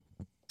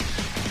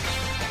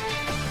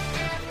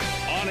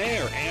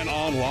and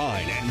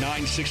online at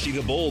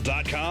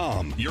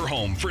 960thebull.com. Your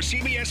home for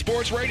CBS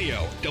Sports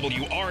Radio,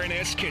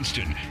 WRNS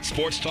Kinston,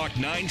 Sports Talk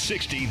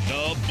 960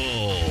 The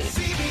Bull.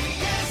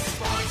 CBS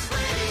Sports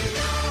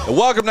Radio. And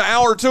welcome to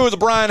Hour 2 of the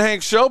Bryan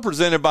Hanks Show,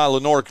 presented by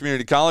Lenore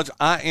Community College.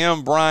 I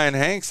am Bryan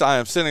Hanks. I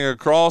am sitting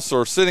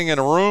in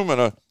a room in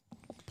a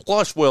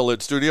plush,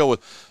 well-lit studio with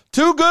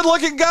two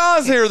good-looking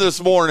guys here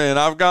this morning.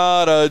 I've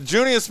got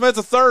Junious Smith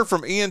III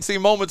from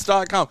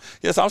ENCMoments.com.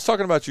 Yes, I was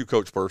talking about you,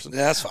 Coach Person.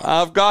 Yeah, that's fine.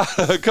 I've got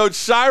Coach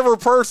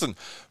Shivar Person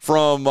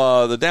from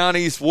the Down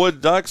East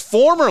Wood Ducks.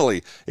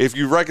 Formerly, if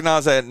you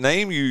recognize that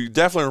name, you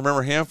definitely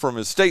remember him from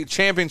his state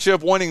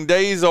championship winning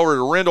days over at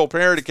Rendell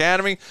Parrott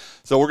Academy.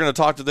 So we're going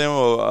to talk to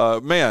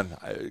them.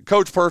 Man,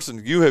 Coach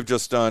Person, you have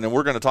just done, and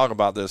we're going to talk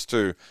about this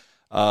too,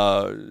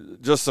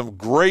 just some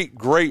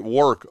great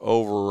work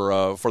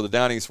over for the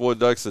Down East Wood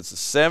Ducks. It's the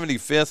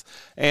 75th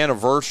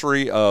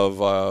anniversary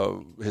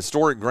of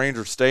Historic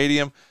Grainger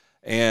Stadium,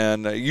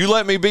 and you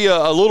let me be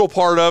a little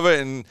part of it.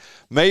 And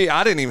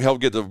I didn't even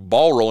help get the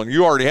ball rolling.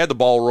 You already had the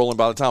ball rolling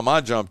by the time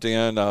I jumped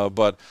in.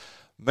 But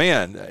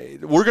man,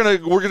 we're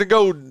gonna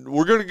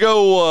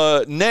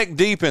go neck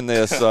deep in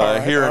this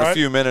here in a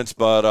few minutes.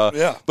 But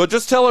but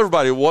just tell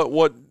everybody what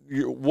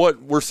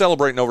we're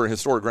celebrating over at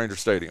Historic Grainger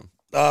Stadium.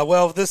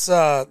 Well, this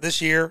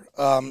year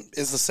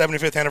is the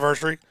 75th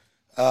anniversary.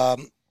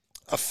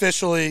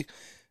 Officially,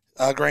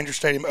 Grainger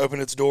Stadium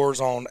opened its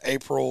doors on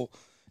April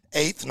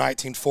 8th,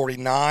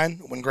 1949,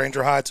 when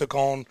Grainger High took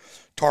on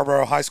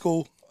Tarboro High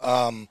School.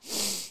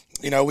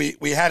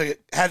 We had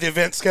the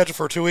event scheduled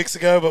for 2 weeks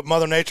ago, but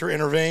Mother Nature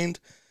intervened.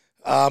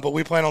 But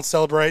we plan on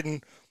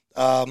celebrating.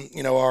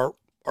 Our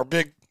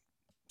big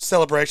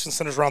celebration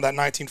centers around that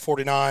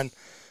 1949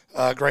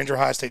 Grainger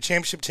High State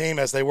Championship team,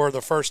 as they were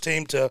the first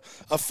team to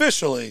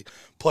officially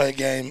play a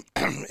game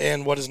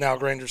in what is now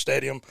Grainger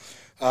Stadium.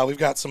 We've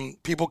got some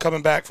people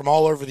coming back from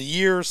all over the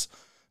years,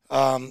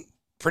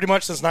 pretty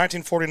much since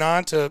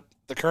 1949 to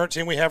the current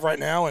team we have right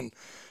now in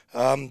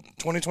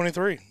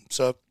 2023.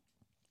 So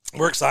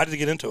we're excited to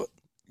get into it.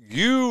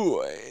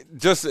 You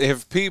just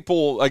have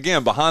people,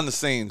 again, behind the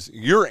scenes,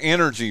 your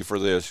energy for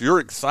this, your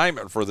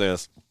excitement for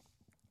this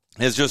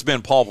has just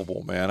been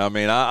palpable, man. I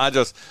mean, I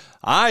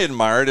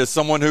admire it as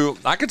someone who,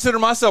 I consider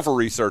myself a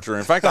researcher.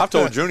 In fact, I've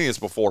told Junious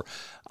before,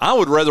 I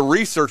would rather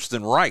research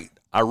than write.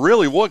 I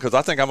really would, because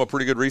I think I'm a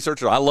pretty good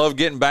researcher. I love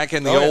getting back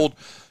in the old,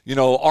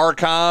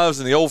 archives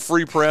and the old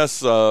free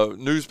press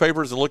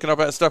newspapers and looking up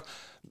that stuff.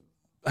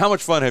 How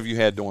much fun have you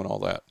had doing all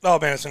that? Oh,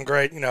 man, it's been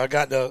great. I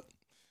got to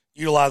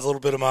utilize a little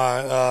bit of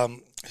my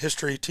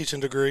history teaching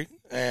degree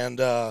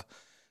and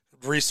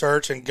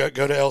research and go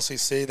to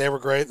LCC. They were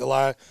great.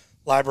 The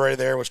library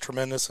there was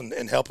tremendous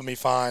in helping me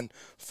find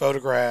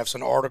photographs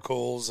and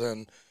articles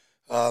and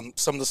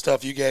some of the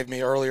stuff you gave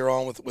me earlier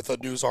on with the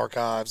news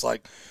archives.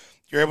 Like,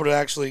 you're able to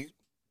actually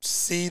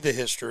see the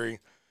history,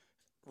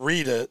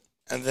 read it,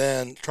 and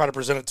then try to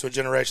present it to a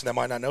generation that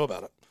might not know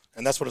about it.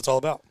 And that's what it's all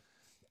about.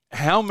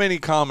 How many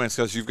comments,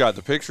 because you've got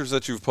the pictures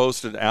that you've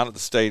posted out at the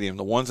stadium,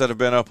 the ones that have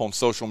been up on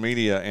social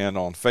media and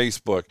on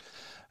Facebook,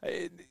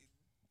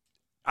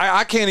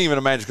 I can't even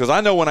imagine, because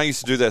I know when I used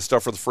to do that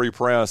stuff for the free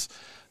press,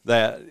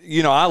 that,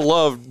 I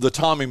loved the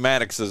Tommy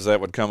Maddoxes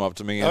that would come up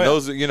to me, and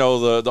those,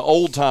 the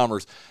old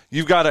timers.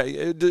 You've got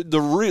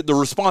the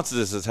response to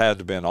this has had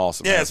to been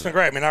awesome. Yeah, it's been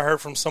great. I mean, I heard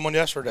from someone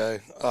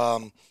yesterday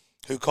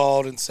who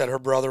called and said her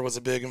brother was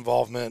a big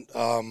involvement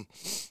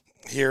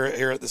here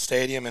at the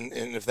stadium, and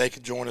if they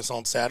could join us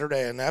on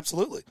Saturday, and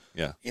absolutely,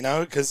 yeah,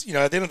 because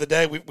at the end of the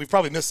day, we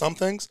probably missed some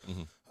things.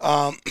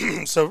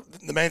 Mm-hmm. So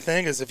the main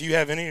thing is, if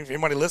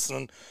anybody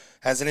listening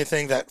has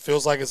anything that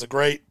feels like it's a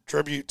great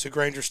tribute to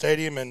Grainger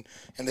Stadium and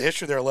the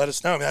history there, let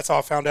us know. I mean, that's how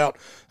I found out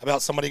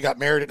about somebody who got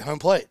married at home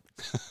plate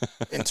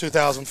in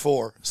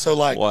 2004. So,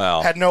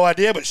 wow. Had no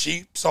idea, but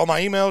she saw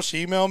my email.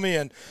 She emailed me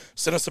and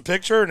sent us a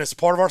picture, and it's a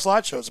part of our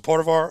slideshow. It's a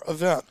part of our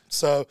event.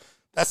 So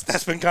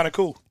that's been kind of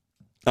cool.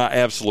 I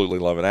absolutely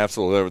love it.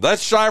 Absolutely love it.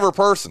 That's Shivar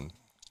Person,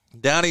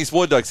 Down East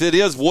Wood Ducks. It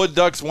is Wood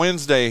Ducks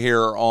Wednesday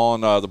here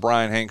on the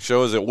Bryan Hanks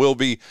Show, as it will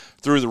be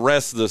through the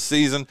rest of the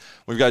season.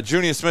 We've got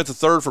Junious Smith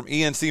III from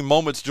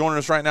ENCMoments joining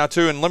us right now,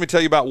 too. And let me tell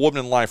you about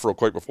Woodman Life real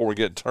quick before we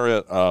get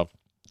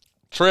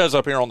Trez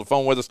up here on the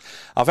phone with us.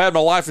 I've had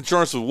my life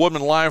insurance with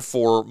Woodman Life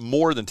for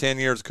more than 10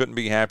 years. Couldn't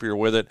be happier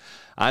with it.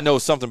 I know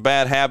something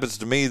bad happens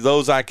to me,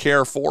 those I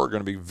care for are going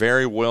to be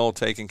very well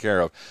taken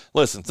care of.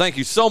 Listen, thank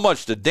you so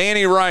much to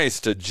Danny Rice,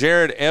 to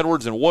Jared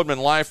Edwards, and Woodman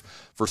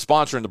Life for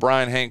sponsoring the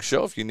Bryan Hanks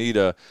Show. If you need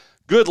a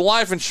good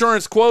life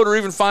insurance quote or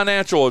even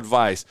financial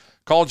advice,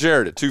 call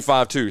Jared at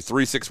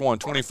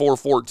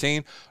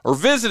 252-361-2414 or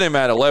visit him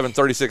at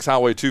 1136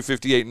 Highway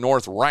 258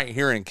 North right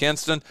here in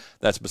Kinston.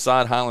 That's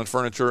beside Highland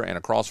Furniture and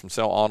across from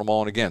Sell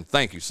Automall. And again,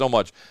 thank you so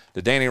much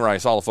to Danny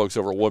Rice, all the folks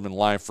over at Woodman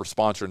Life for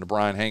sponsoring the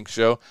Bryan Hanks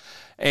Show.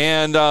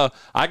 And I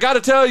got to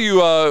tell you,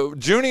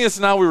 Junious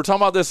and I, we were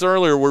talking about this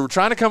earlier. We were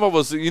trying to come up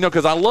with,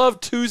 because I love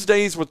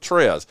Tuesdays with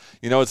Trez.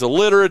 It's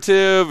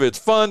alliterative. It's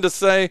fun to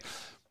say.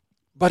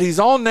 But he's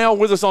on now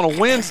with us on a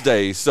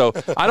Wednesday. So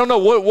I don't know.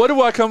 What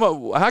do I come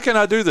up? How can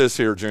I do this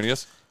here,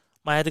 Junious?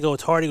 Might have to go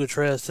tardy with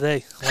Trez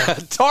today.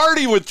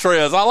 Tardy with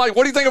Trez. I like.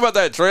 What do you think about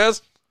that,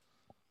 Trez?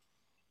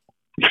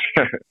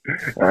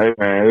 Hey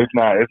man, it's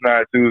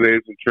not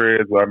Tuesdays with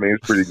Trez, but I mean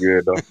it's pretty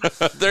good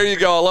though. There you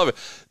go. I love it.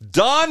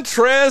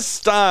 Dontrez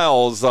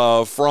Styles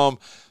from.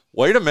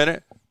 Wait a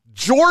minute.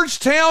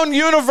 Georgetown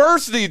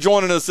University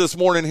joining us this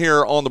morning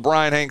here on the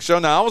Bryan Hanks Show.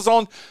 Now, I was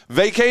on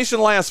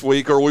vacation last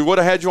week, or we would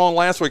have had you on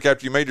last week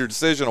after you made your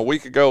decision a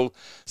week ago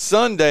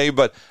Sunday.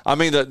 But, I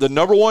mean, the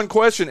number one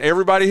question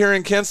everybody here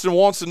in Kinston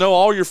wants to know,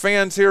 all your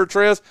fans here,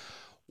 Trez,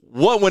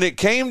 when it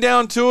came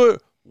down to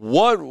it,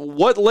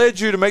 what led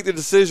you to make the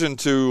decision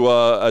to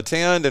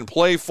attend and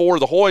play for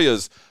the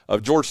Hoyas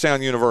of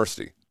Georgetown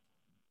University?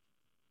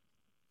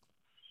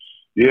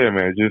 Yeah,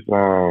 man, just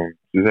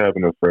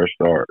having a fresh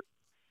start.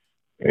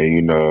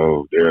 And,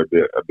 they're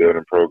a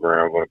building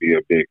program, going to be a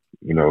big,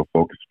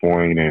 focus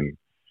point. And,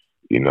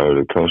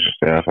 the coaching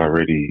staff, I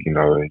really,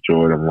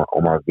 enjoyed them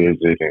on my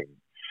visit.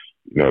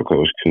 And,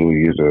 Coach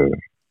Cooley is a,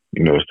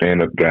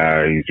 stand-up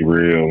guy. He's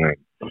real. And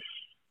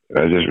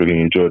I just really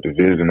enjoyed the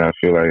visit. And I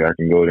feel like I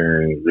can go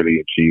there and really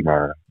achieve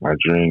my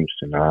dreams.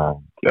 And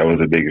that was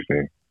the biggest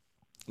thing.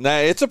 Now,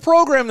 it's a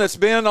program that's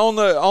been on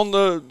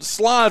the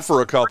slide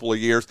for a couple of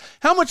years.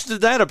 How much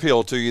did that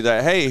appeal to you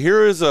that, hey,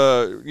 here is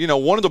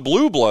one of the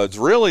blue bloods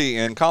really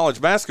in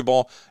college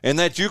basketball, and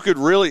that you could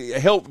really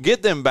help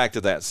get them back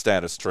to that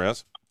status,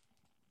 Trez?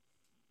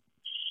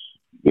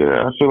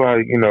 Yeah, I feel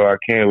like, I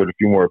can with a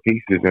few more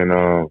pieces. And,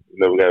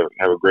 we got to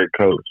have a great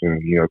coach.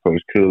 And,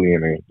 Coach Cooley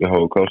and the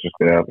whole coaching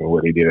staff and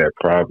what they did at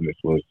Providence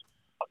was,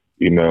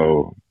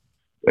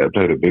 that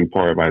played a big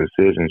part of my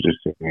decision, just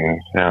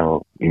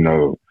how,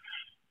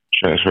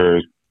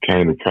 transfers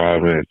came to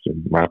Providence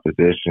and my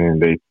position,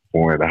 they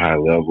performed at a high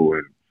level,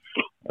 and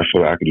I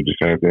feel like I could do the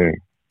same thing.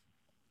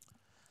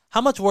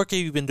 How much work have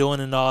you been doing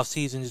in the off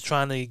season just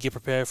trying to get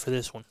prepared for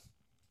this one?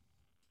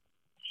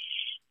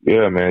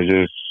 Yeah, man,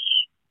 just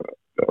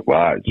a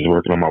lot. Just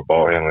working on my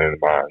ball handling,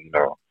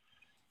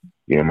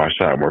 my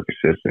shot more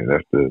consistent.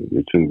 That's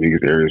the two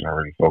biggest areas I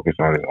really focus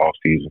on in the off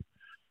season.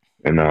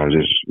 And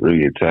just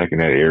really attacking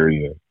that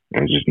area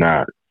and just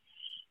not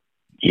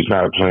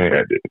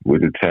playing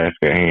with the task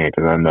at hand,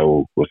 because I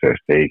know what's at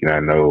stake and I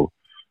know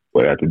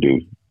what I have to do,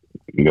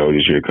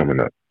 this year coming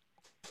up.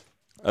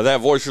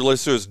 That voice you're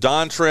listening to is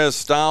Dontrez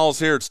Styles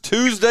here. It's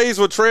Tuesdays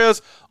with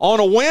Trez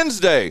on a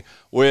Wednesday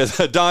with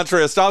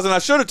Dontrez Styles. And I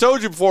should have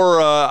told you before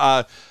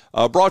I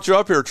brought you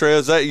up here,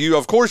 Trez, that you,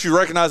 of course, you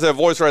recognize that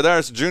voice right there.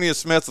 It's Junious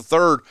Smith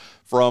III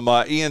from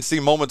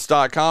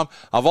ENCMoments.com.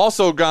 I've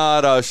also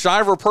got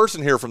Shivar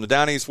Person here from the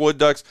Down East Wood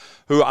Ducks,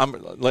 who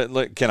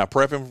can I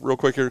prep him real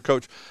quick here,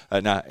 Coach?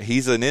 Now,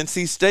 he's an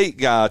NC State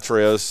guy,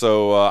 Trez,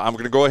 so I'm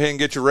going to go ahead and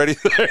get you ready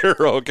there,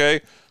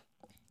 okay?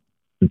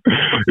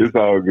 It's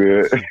all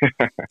good.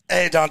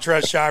 Hey,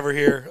 Dontrez, Shivar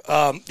here.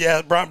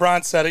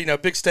 Bryan said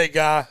it, big state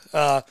guy.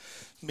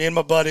 Me and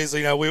my buddies,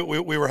 we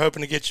were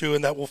hoping to get you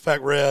in that Wolfpack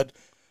Red,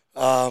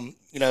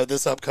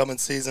 this upcoming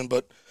season.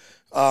 But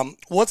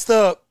what's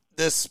the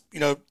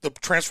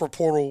transfer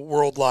portal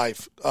world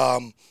life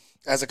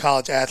as a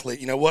college athlete?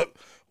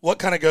 What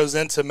kind of goes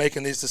into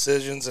making these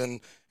decisions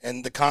and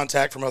the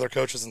contact from other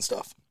coaches and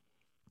stuff?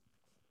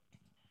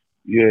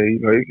 Yeah,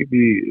 it could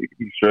be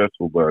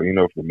stressful, but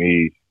for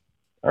me,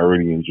 I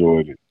really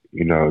enjoyed it.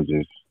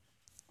 Just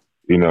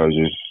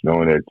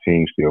knowing that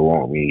teams still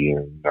want me,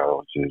 and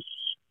just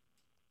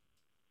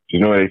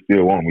knowing they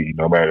still want me,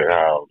 no matter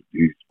how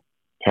these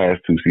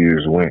past 2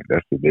 seasons went.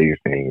 That's the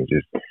biggest thing.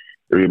 It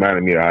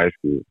reminded me of high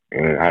school.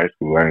 And in high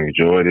school, I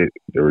enjoyed it,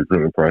 the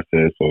recruitment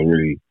process. So it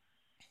really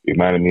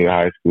reminded me of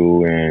high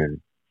school.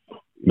 And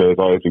it's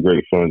always a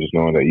great feeling just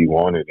knowing that you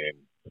want it and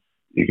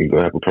you can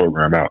go help a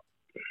program out.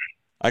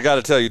 I got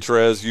to tell you,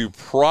 Trez, you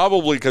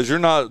probably, because you're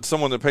not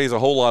someone that pays a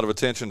whole lot of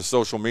attention to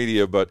social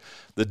media, but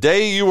the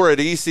day you were at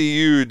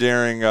ECU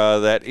during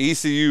that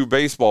ECU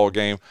baseball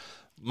game,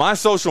 my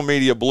social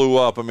media blew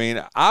up. I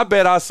mean, I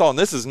bet I saw, and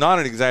this is not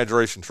an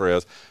exaggeration,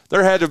 Trez,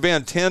 there had to have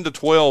been 10 to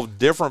 12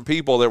 different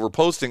people that were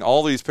posting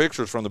all these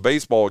pictures from the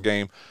baseball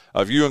game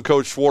of you and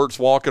Coach Schwartz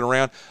walking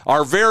around.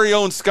 Our very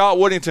own Scott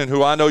Whittington,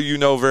 who I know you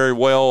know very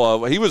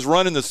well, he was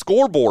running the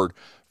scoreboard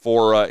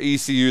for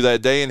ECU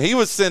that day, and he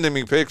was sending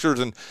me pictures,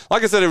 and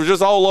like I said, it was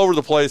just all over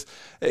the place.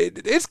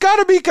 It's got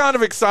to be kind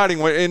of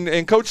exciting,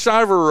 and Coach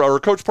Shivar or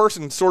Coach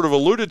Person sort of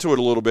alluded to it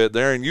a little bit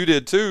there, and you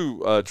did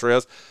too,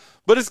 Trez,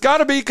 but it's got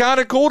to be kind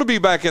of cool to be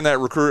back in that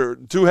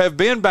have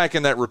been back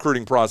in that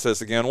recruiting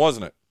process again,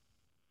 wasn't it?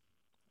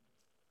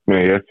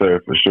 Man, yes, sir,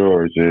 for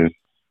sure. Just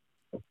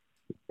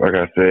like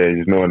I said,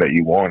 just knowing that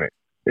you want it,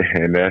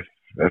 and that's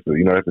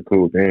a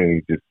cool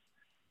thing. Just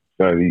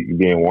you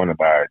being wanted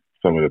by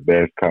some of the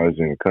best colleges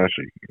in the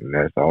country, and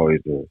that's always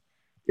a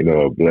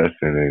blessing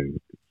and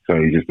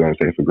something you just don't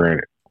take for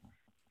granted.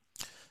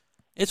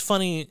 It's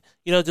funny,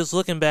 just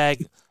looking back,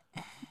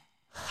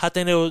 I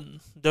think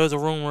there was a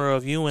rumor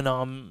of you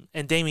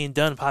and Damian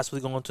Dunn possibly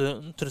going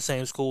to the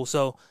same school.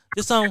 So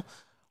just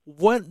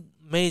what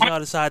made y'all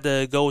decide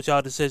to go with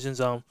y'all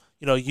decisions?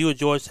 You at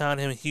Georgetown,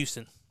 him in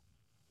Houston.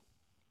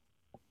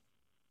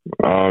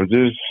 I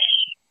just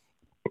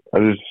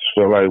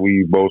felt like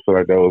we both felt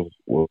like that was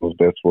what was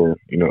best for,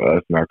 you know,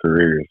 us and our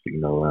careers. You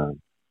know,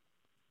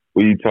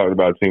 we talked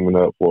about teaming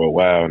up for a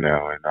while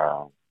now,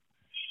 and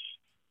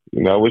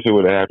you know, I wish it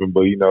would have happened,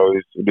 but you know,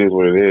 it is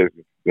what it is.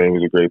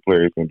 Dame's a great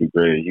player. He's gonna do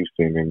great at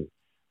Houston, and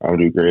I'm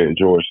gonna do great at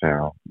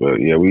Georgetown.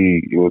 But yeah,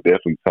 it was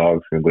definitely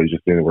talks, but it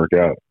just didn't work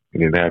out. It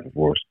didn't happen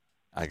for us.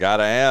 I got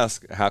to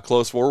ask, how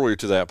close were we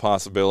to that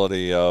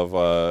possibility of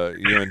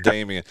you and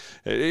Damian?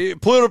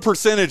 Put a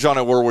percentage on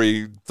it. Were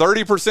we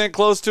 30%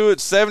 close to it,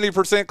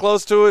 70%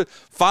 close to it,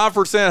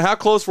 5%? How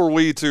close were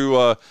we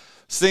to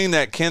seeing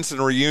that Kinston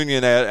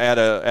reunion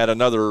at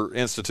another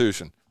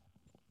institution?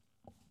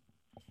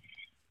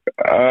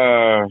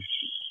 Probably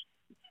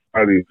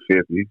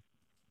 50.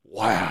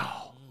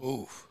 Wow.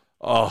 Oof.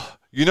 Oh,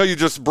 you know, you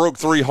just broke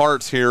 3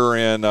 hearts here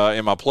in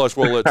my plush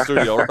Willet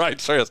studio, right,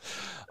 Trez?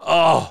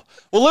 Oh,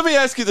 well, let me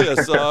ask you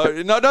this.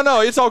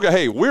 No, it's all good.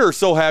 Hey, we're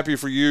so happy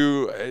for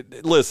you.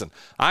 Listen,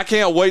 I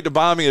can't wait to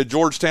buy me a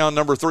Georgetown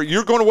number 3.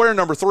 You're going to wear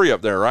number 3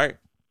 up there, right?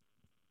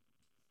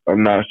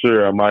 I'm not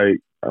sure. I might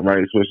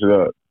switch it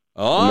up.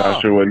 Oh. I'm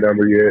not sure what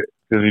number yet,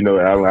 because you know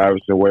Allen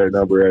Iverson wear a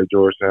number at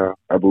Georgetown,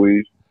 I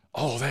believe.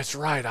 Oh, that's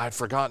right. I'd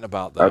forgotten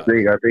about that. I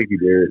think he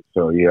did.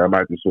 So yeah, I might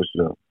have to switch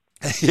it up.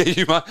 Yeah,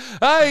 you might.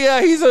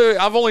 Yeah,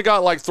 I've only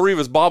got like 3 of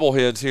his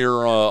bobbleheads here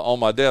on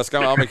my desk.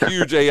 I'm a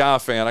huge AI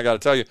fan. I got to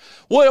tell you.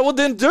 Well,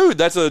 then, dude,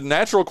 that's a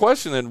natural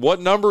question. And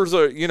what numbers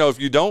are, you know, if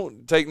you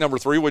don't take number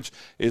 3, which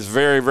is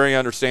very, very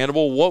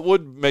understandable, what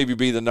would maybe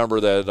be the number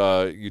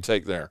that you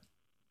take there?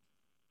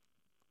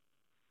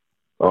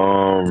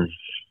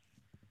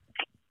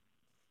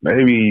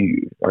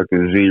 Maybe like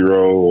a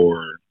 0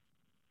 or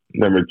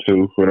number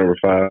 2 or number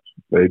 5,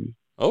 maybe.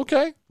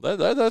 Okay,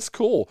 that's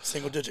cool.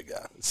 Single-digit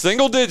guy.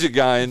 Single-digit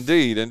guy,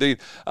 indeed. You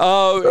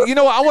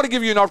know, I want to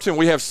give you an opportunity.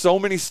 We have so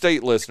many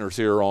state listeners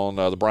here on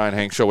the Bryan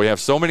Hank Show. We have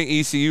so many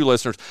ECU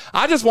listeners.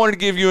 I just wanted to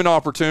give you an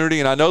opportunity,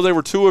 and I know they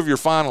were 2 of your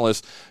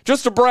finalists,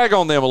 just to brag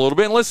on them a little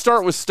bit. And let's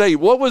start with state.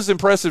 What was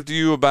impressive to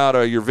you about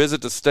your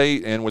visit to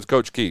state and with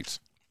Coach Keats?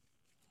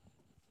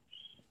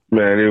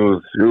 Man, it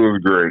was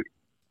great.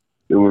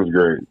 It was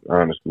great,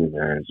 honestly,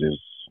 man.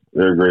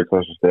 They're a great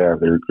coaching staff.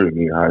 They recruited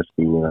me in high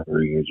school, and I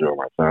really enjoyed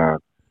my time.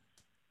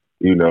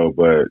 You know,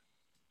 but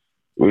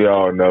we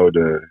all know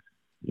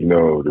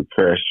the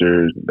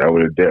pressure that I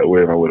would have dealt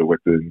with if I would have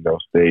went to, you know,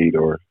 state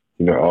or,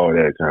 you know, all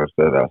that kind of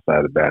stuff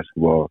outside of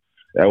basketball.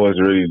 That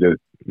wasn't really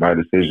my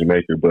decision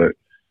maker, but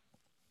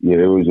yeah,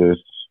 it was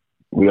just,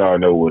 we all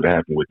know what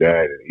happened with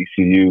that. And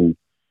ECU,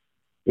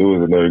 it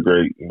was another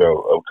great, you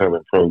know,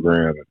 upcoming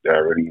program that I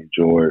really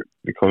enjoyed.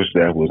 The coach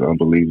staff was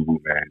unbelievable,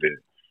 man.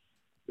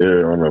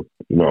 They're on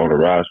a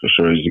rise for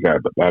sure. You got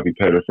Bobby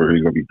Pettiford,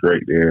 he's gonna be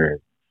great there.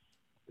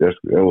 That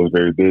was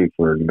very big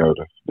for, you know,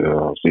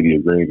 the city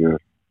of Greenville.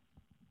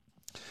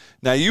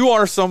 Now, you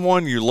are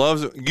someone, you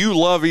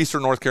love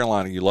Eastern North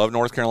Carolina. You love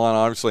North Carolina,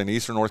 obviously, and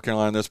Eastern North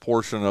Carolina, this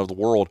portion of the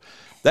world.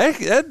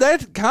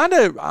 That kind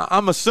of,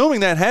 I'm assuming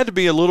that had to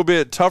be a little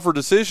bit tougher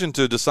decision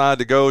to decide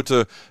to go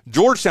to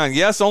Georgetown.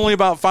 Yes, only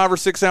about 5 or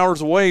 6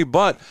 hours away,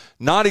 but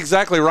not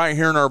exactly right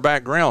here in our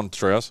background,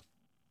 Trez.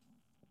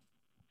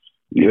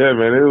 Yeah,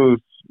 man, it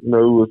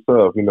was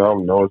tough. You know,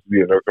 I'm known to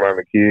be a North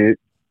Carolina kid,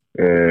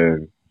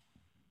 and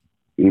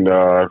you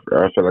know,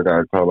 I feel like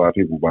I caught a lot of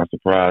people by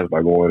surprise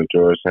by going to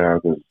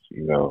Georgetown because,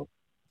 you know,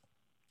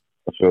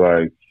 I feel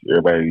like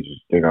everybody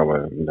just think I'm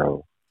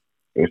a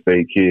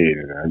state kid,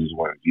 and I just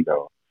want to, you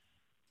know,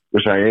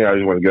 which I am. I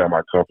just want to get out of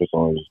my comfort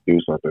zone and just do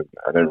something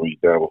I never really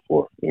done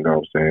before. You know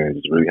what I'm saying?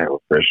 Just really have a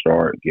fresh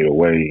start, get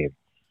away, and,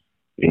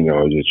 you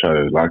know, just try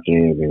to lock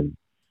in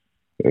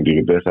and do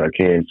the best I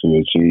can to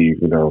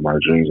achieve, you know, my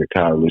dreams in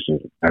college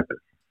and after.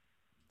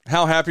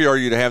 How happy are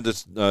you to have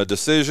this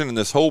decision and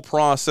this whole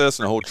process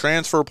and the whole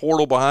transfer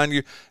portal behind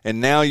you,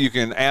 and now you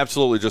can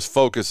absolutely just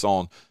focus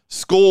on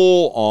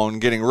school, on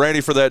getting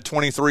ready for that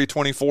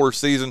 23-24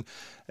 season?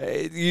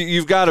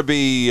 You've got to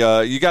be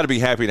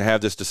happy to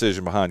have this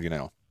decision behind you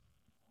now.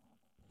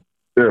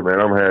 Yeah,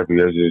 man, I'm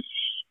happy. I just,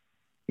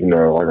 you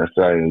know, like I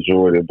said, I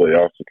enjoyed it, but it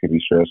also can be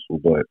stressful.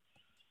 But,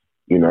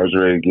 you know, I was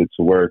ready to get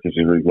to work and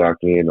just really lock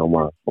in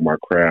on my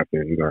craft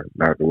and, you know,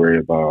 not to worry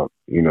about,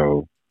 you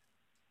know,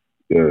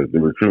 the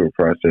recruitment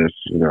process,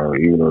 you know,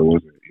 even though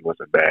it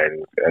wasn't bad, it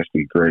was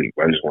actually great.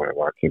 I just want to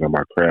lock in on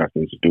my craft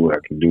and just do what I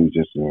can do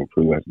just to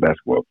improve as a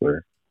basketball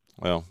player.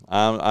 Well,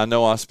 I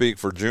know I speak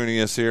for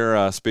Junious here.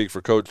 I speak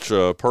for Coach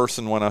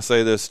Person when I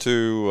say this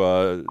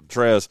too,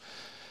 Trez.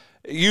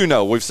 You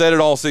know, we've said it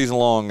all season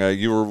long.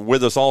 You were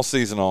with us all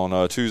season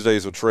on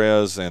Tuesdays with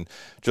Trez, and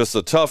just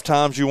the tough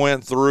times you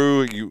went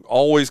through. You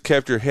always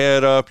kept your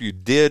head up. You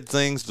did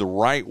things the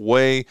right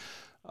way.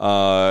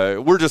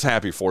 We're just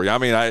happy for you. I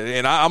mean,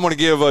 I'm going to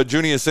give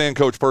Junious and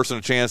Coach Person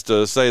a chance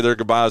to say their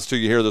goodbyes to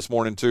you here this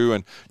morning, too,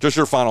 and just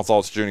your final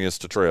thoughts, Junious,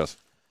 to Trez.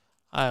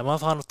 All right, my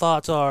final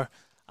thoughts are,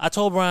 I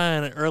told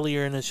Bryan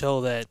earlier in the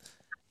show that,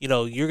 you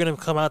know, you're going to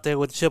come out there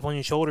with a chip on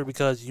your shoulder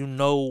because you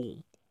know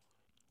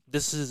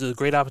this is a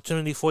great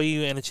opportunity for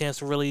you and a chance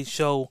to really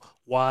show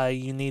why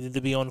you needed to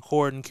be on the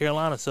court in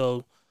Carolina.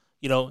 So,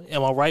 you know,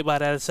 am I right by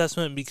that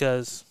assessment?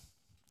 Because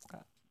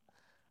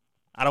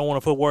I don't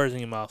want to put words in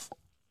your mouth.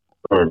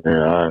 Oh,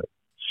 man,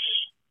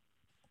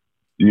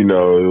 it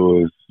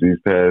was these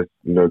past,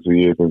 2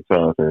 years been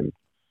tough. And,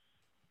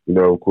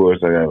 of course,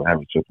 I have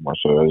a chip on my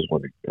shoulder. I just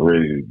want to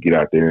ready to get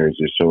out there and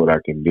just show what I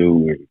can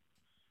do and,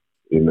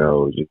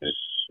 just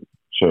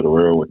show the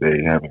world what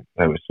they haven't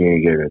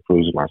seen yet and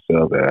prove to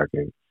myself that I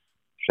can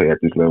stay at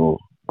this level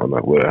on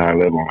a high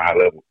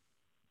level.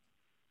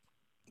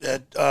 Yeah,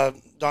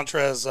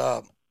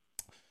 Dontrez,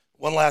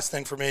 one last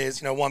thing for me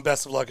is, one,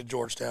 best of luck at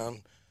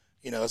Georgetown.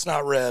 It's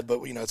not red, but,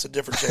 it's a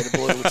different shade of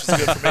blue, which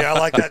is good for me. I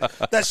like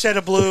that shade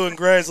of blue and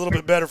gray is a little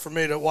bit better for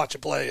me to watch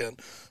it play in.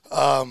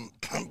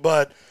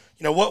 But,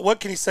 what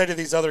can you say to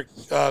these other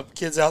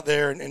kids out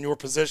there in your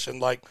position?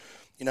 Like,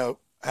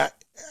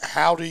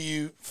 how do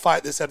you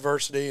fight this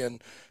adversity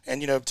and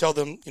tell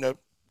them,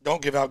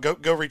 don't give out,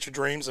 go reach your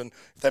dreams. And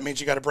if that means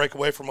you got to break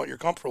away from what you're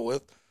comfortable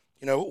with,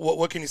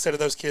 what can you say to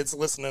those kids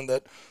listening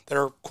that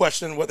are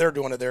questioning what they're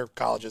doing at their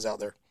colleges out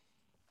there?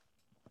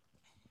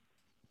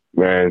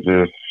 Man,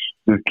 just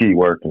keep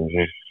working.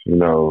 Just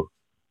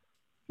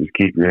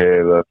keep your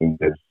head up and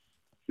just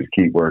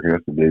keep working.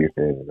 That's the biggest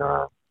thing.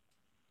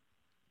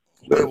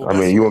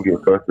 You won't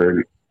get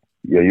frustrated.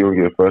 Yeah, you'll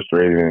get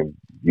frustrated and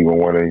you're going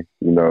to want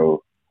to,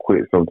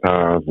 quit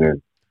sometimes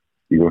and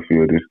you're going to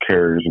feel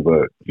discouraged,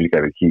 but you got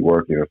to keep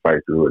working and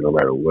fight through it no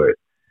matter what.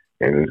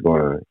 And it's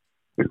going to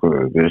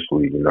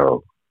eventually,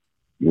 you'll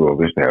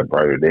eventually have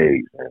brighter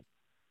days. And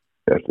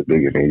that's the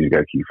biggest thing. You got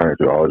to keep fighting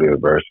through all the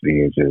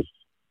adversity and just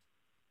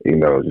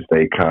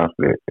stay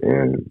confident.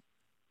 And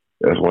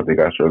that's one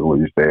thing I struggle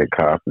with, just staying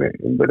confident.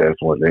 But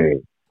that's one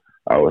thing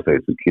I would say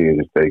to kids,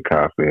 just stay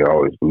confident,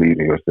 always believe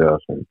in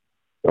yourself. And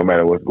no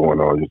matter what's going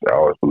on, just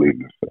always believe in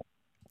yourself.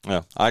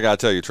 Yeah, I got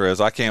to tell you,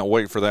 Trez, I can't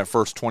wait for that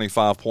first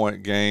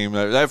 25-point game.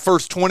 That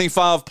first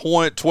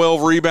 25-point,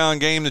 12-rebound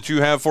game that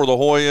you have for the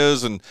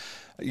Hoyas. And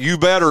you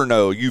better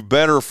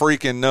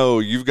freaking know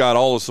you've got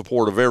all the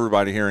support of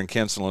everybody here in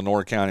Kinston,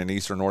 Lenore County, and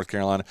Eastern North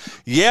Carolina.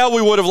 Yeah,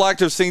 we would have liked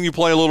to have seen you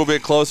play a little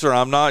bit closer.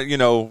 I'm not,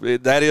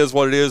 that is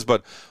what it is,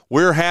 but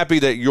we're happy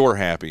that you're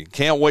happy.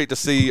 Can't wait to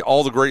see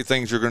all the great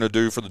things you're going to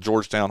do for the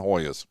Georgetown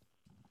Hoyas.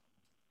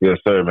 Yes,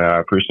 sir, man.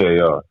 I appreciate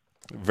y'all.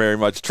 Very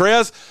much.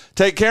 Trez,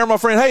 take care, my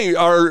friend. Hey,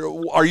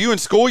 are you in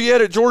school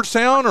yet at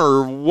Georgetown,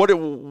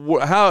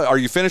 or how are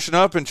you finishing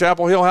up in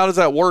Chapel Hill? How does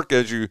that work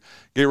as you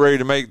get ready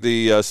to make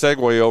the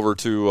segue over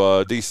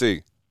to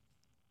D.C.?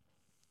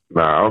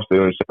 Nah, I'm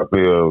still in Chapel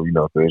Hill,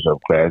 finishing up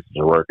classes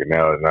and working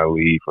now, and I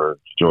leave for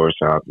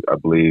Georgetown, I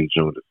believe,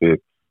 June the 5th.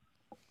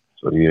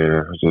 So,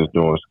 yeah, just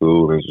doing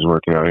school and just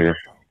working out here.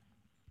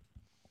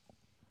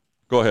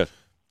 Go ahead.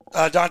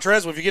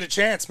 Dontrez, if you get a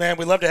chance, man,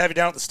 we'd love to have you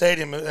down at the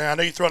stadium. I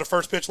know you threw out a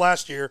first pitch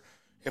last year.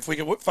 If we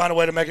could find a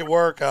way to make it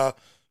work,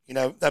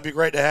 that'd be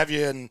great to have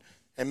you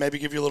and maybe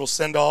give you a little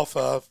send-off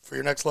for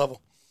your next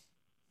level.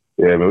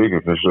 Yeah, man, we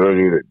can for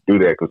sure do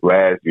that because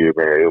last year,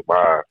 man,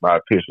 my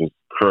pitch was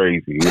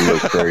crazy. It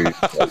looked crazy.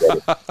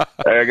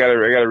 I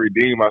gotta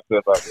redeem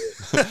myself out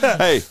there.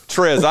 Hey,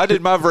 Trez, I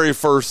did my very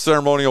first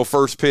ceremonial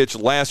first pitch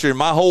last year.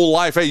 My whole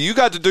life. Hey, you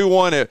got to do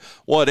one at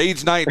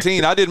age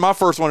 19? I did my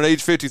first one at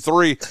age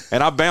 53,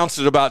 and I bounced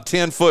it about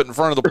 10 foot in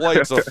front of the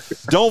plate. So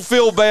don't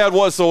feel bad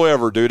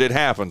whatsoever, dude. It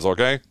happens,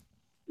 okay?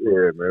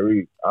 Yeah,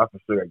 man. I for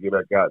sure gotta get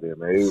back out there,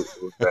 man. It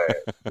was bad.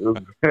 It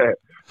was bad.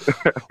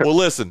 Well,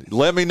 listen,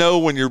 let me know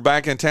when you're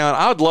back in town.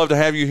 I'd love to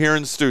have you here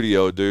in the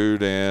studio,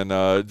 dude, and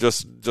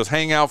just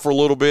hang out for a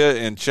little bit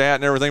and chat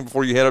and everything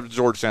before you head up to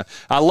Georgetown.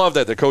 I love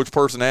that Coach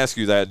Person asked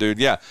you that, dude.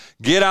 Yeah,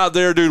 get out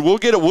there, dude. We'll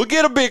get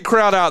a big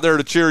crowd out there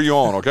to cheer you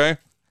on, okay?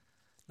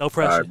 No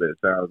pressure. All right, man.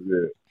 Sounds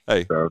good.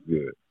 Hey, sounds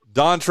good.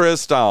 Dontrez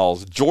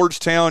Styles,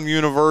 Georgetown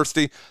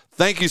University.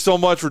 Thank you so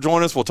much for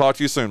joining us. We'll talk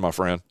to you soon, my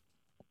friend.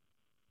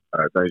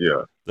 All right, thank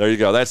you. There you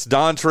go. That's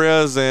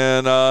Dontrez,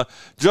 and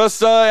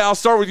I'll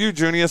start with you,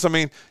 Junious. I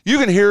mean, you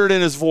can hear it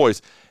in his voice.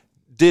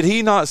 Did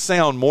he not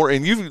sound more?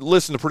 And you've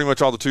listened to pretty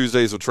much all the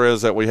Tuesdays with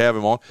Trez that we have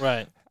him on.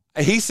 Right.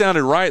 He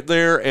sounded right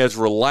there as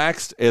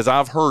relaxed as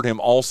I've heard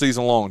him all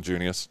season long,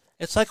 Junious.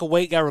 It's like a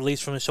weight got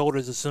released from his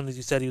shoulders as soon as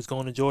he said he was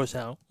going to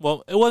Georgetown.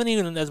 Well, it wasn't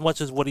even as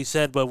much as what he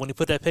said, but when he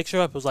put that picture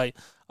up, it was like,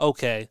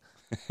 okay.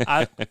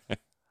 I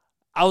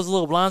was a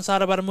little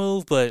blindsided by the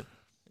move, but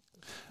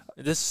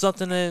this is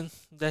something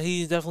that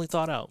he definitely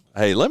thought out.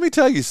 Hey, let me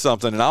tell you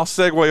something, and I'll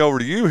segue over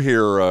to you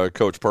here,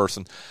 Coach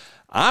Person.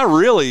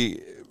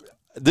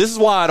 This is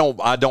why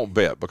I don't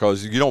bet,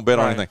 because you don't bet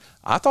on anything.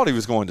 I thought he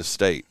was going to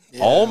state.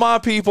 Yeah. All my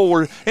people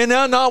were, and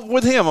now not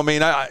with him. I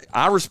mean,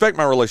 I respect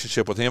my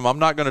relationship with him. I'm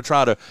not going to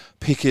try to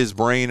pick his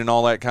brain and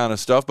all that kind of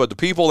stuff. But the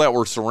people that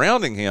were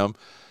surrounding him,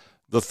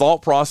 the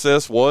thought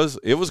process was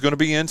it was going to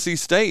be NC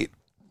State.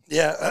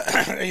 Yeah,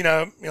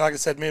 like I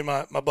said, me and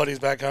my buddies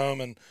back home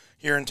and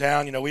here in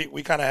town,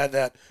 we kind of had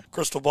that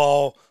crystal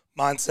ball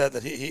mindset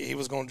that he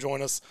was going to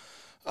join us.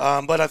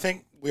 But I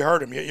think we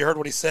heard him. You heard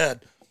what he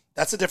said.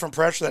 That's a different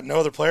pressure that no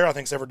other player I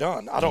think's ever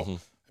done. I don't.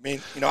 I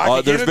mean,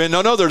 there's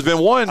been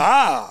one.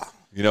 Ah,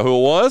 you know who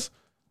it was?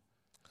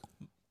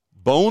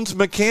 Bones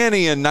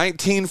McCanney in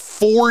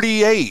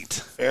 1948.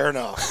 Fair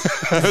enough.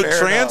 Fair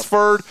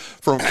Transferred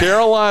from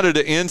Carolina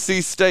to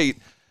NC State.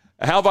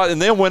 How about,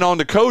 and then went on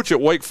to coach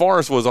at Wake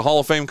Forest, was a Hall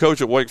of Fame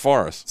coach at Wake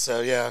Forest.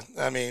 So, yeah,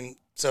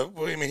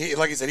 he,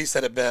 like he said, he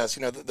said it best.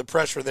 The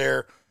pressure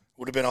there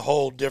would have been a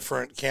whole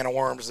different can of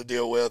worms to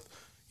deal with,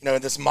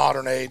 in this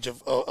modern age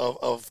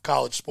of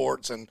college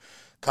sports and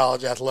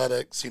college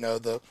athletics,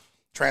 the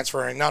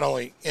transferring not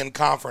only in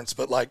conference,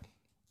 but like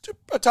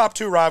a top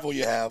 2 rival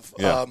you have.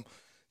 Yeah.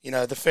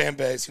 The fan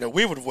base,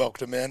 we would have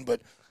welcomed him in,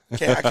 but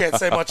I can't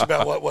say much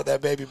about what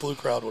that baby blue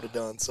crowd would have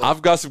done. So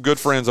I've got some good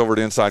friends over at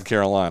Inside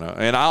Carolina,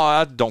 and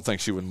I don't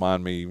think she would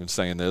mind me even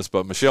saying this,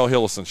 but Michelle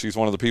Hillison, she's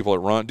one of the people that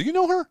run. Do you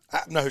know her?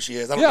 I know who she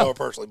is. I don't know her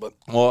personally, but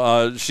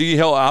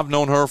I've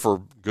known her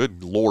for,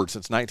 good Lord,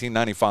 since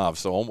 1995.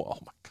 So, oh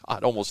my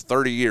God, almost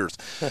 30 years.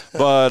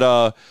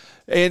 But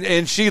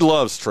and she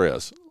loves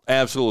Trez.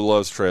 Absolutely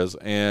loves Trez,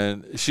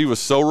 and she was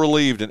so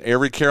relieved, and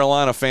every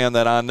Carolina fan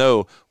that I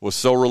know was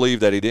so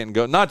relieved that he didn't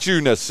go. Not you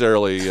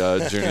necessarily,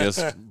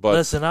 Junious, but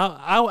listen,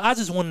 I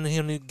just wanted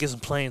him to get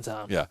some playing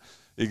time. Yeah,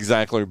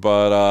 exactly.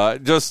 But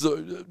just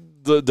the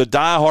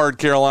diehard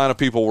Carolina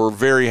people were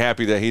very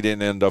happy that he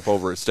didn't end up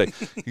over at State.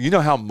 You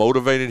know how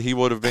motivated he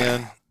would have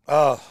been.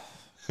 Oh.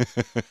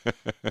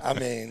 I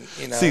mean,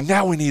 See,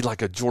 now we need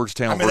like a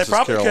Georgetown versus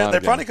Carolina. They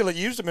probably could have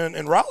used him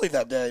in Raleigh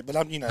that day, but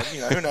who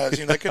knows?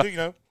 They could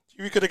have,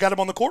 we could have got him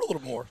on the court a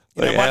little more.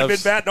 It might have been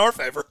bad in our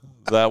favor.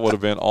 That would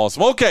have been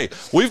awesome. Okay,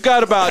 we've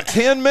got about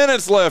 10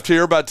 minutes left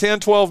here, about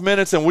 10, 12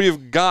 minutes, and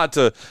we've got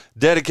to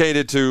dedicate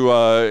it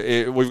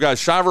to we've got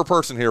Shivar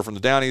Person here from the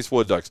Down East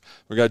Wood Ducks.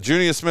 We've got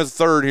Junious Smith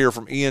III here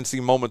from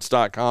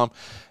ENCMoments.com.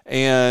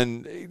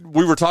 And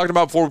we were talking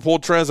about before we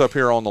pulled Trez up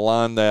here on the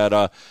line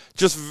that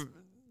just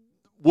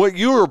what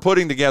you are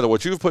putting together,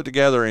 what you've put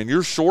together in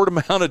your short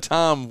amount of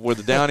time with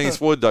the Down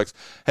East Wood Ducks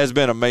has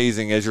been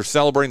amazing as you're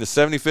celebrating the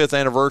 75th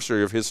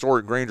anniversary of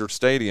Historic Grainger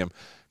Stadium,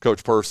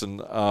 Coach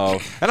Person.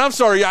 And I'm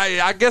sorry,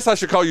 I guess I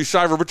should call you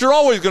Shivar, but you're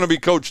always going to be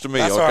Coach to me,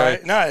 that's okay? All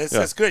right. No,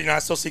 it's good. I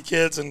still see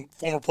kids and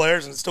former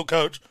players and still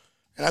coach,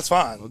 and that's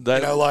fine.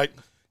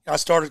 I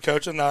started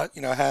coaching, I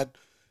had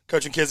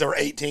coaching kids that were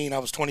 18. I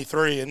was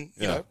 23, and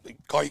they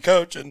call you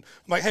coach, and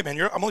I'm like, hey man,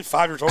 I'm only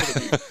 5 years older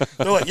than you.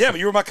 They're like, yeah, but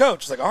you were my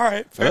coach. It's like, all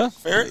right, fair.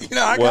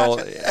 I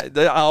got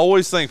you. I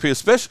always think,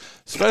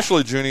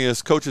 especially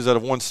Junious coaches that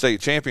have won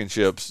state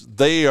championships,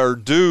 they are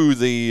due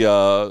the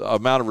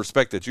amount of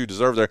respect that you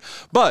deserve there.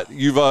 But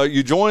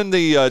you joined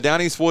the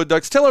Down East Wood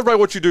Ducks. Tell everybody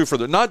what you do for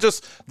them, not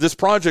just this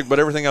project, but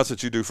everything else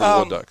that you do for the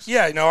Wood Ducks.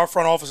 Yeah, our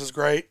front office is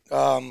great.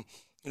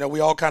 We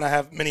all kind of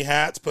have many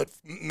hats, but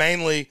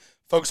mainly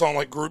focus on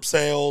like group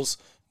sales,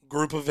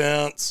 group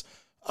events,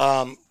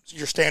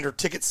 your standard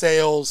ticket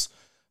sales.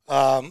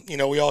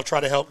 We all try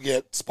to help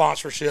get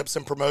sponsorships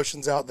and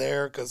promotions out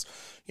there because,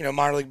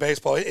 minor league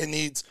baseball, it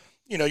needs,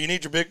 you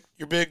need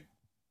your big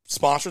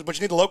sponsors, but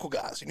you need the local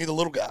guys. You need the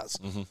little guys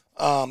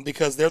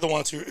because they're the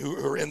ones who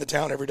are in the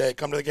town every day,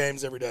 come to the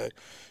games every day,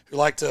 who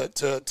like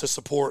to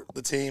support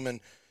the team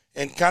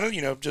and kind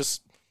of,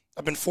 just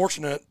I've been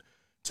fortunate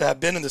to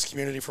have been in this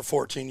community for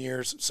 14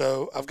 years.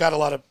 So I've got a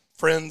lot of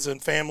friends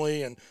and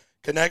family and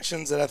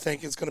connections that I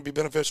think is going to be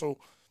beneficial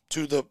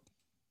to the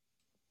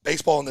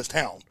baseball in this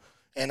town.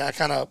 And I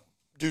kind of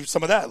do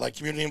some of that, like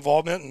community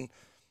involvement. And,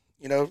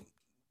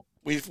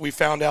 we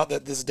found out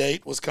that this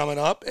date was coming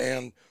up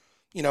and,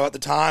 at the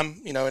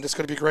time, and it's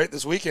going to be great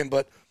this weekend,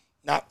 but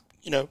not,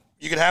 you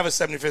could have a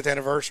 75th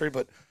anniversary,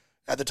 but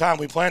at the time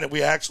we planned it,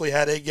 we actually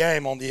had a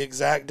game on the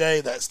exact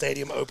day that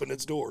stadium opened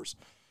its doors.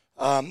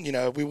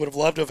 We would have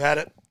loved to have had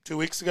it 2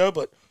 weeks ago,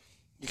 but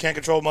you can't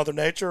control Mother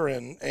Nature,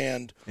 and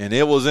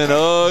it was an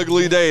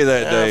ugly day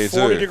that day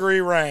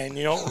 40-degree rain.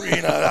 It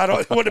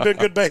wouldn't have been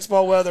good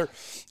baseball weather.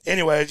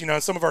 Anyways,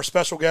 some of our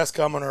special guests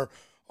coming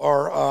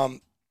are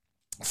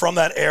from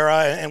that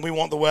era, and we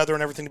want the weather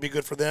and everything to be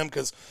good for them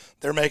because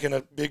they're making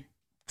a big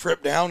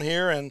trip down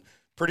here and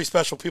pretty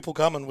special people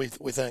coming. We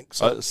think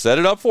so. Set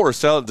it up for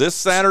us. This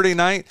Saturday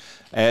night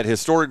at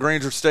Historic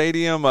Grainger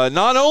Stadium.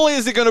 Not only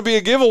is it going to be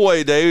a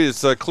giveaway, Dave,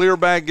 it's a clear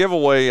bag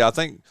giveaway. I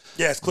think.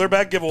 Yes, clear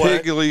bag giveaway.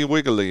 Piggly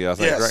Wiggly, I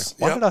think. Yes.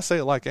 Right? Why did I say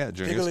it like that,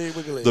 Junior? Piggly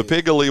Wiggly. The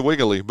Piggly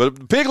Wiggly.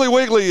 But Piggly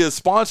Wiggly is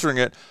sponsoring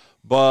it.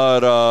 But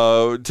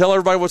tell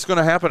everybody what's going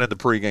to happen at the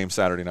pregame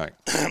Saturday night.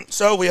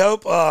 So we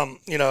hope,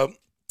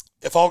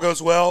 if all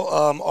goes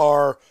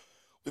well,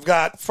 we've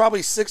got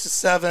probably 6 to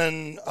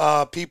 7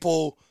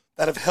 people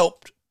that have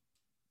helped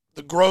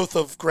the growth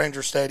of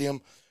Grainger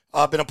Stadium,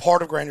 been a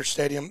part of Grainger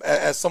Stadium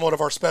as somewhat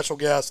of our special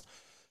guest.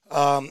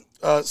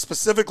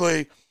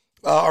 Specifically,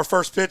 our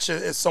first pitch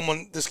is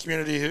someone, this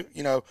community who,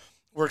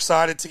 we're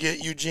excited to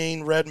get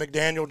Eugene Red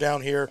McDaniel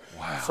down here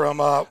from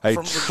a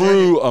from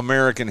true Virginia.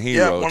 American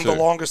hero. Yeah, one of the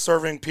longest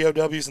serving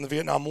POWs in the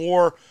Vietnam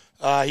War.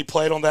 He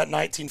played on that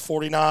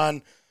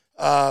 1949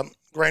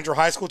 Grainger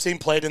High School team,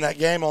 played in that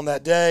game on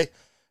that day.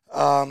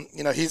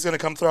 He's going to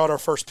come throw out our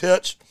first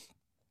pitch.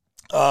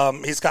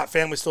 He's got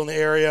family still in the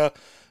area,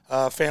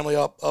 family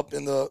up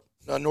in the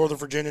Northern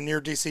Virginia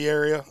near D.C.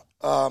 area.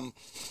 We're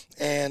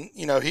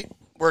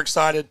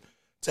excited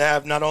to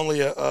have not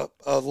only a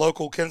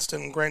local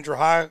Kinston Grainger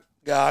High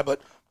guy,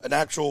 but an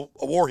actual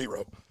war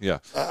hero. Yeah.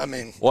 I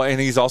mean. Well, and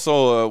he's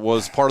also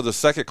was part of the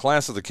second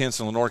class of the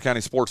Kinston Lenore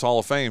County Sports Hall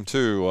of Fame,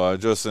 too,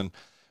 Justin.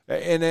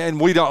 And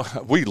we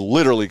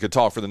literally could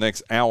talk for the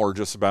next hour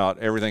just about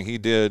everything he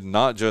did,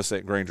 not just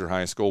at Grainger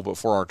High School, but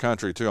for our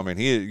country too. I mean,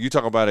 you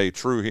talk about a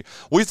true.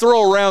 We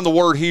throw around the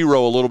word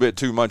hero a little bit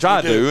too much.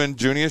 I do, and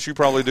Junious, you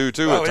probably do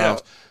too at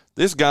times.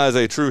 This guy is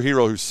a true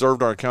hero who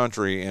served our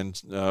country,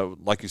 and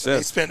like you said,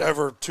 he spent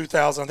over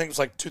 2,000. I think it was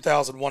like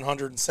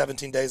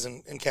 2,117 days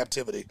in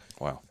captivity.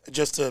 Wow!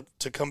 Just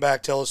to come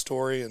back, tell his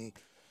story,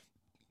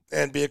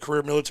 and be a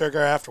career military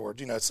guy afterward.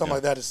 Something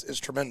like that is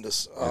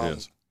tremendous. It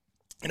is.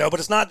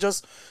 But it's not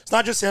just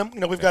him.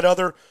 We've got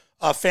other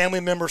family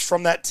members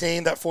from that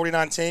team, that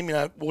 49 team.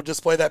 We'll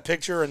display that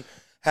picture and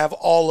have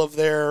all of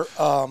their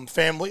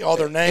family, all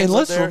their names. And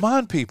let's up there.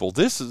 remind people,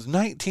 this is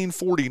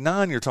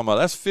 1949 you're talking about.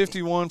 That's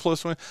 51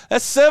 plus 1.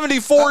 That's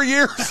 74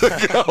 years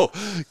ago.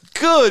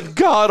 Good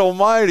God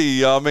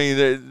Almighty. I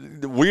mean,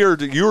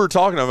 you were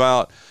talking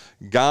about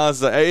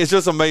guys that it's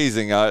just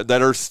amazing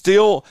that are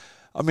still.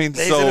 I mean,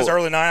 he's in his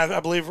early 90s. I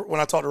believe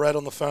when I talked to Red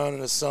on the phone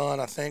and his son,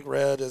 I think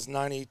Red is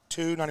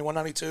 92, 91,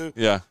 92.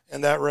 Yeah.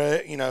 And that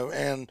Red,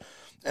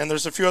 and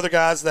there's a few other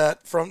guys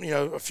that from,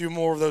 a few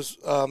more of those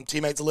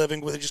teammates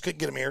living with it, just couldn't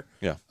get them here.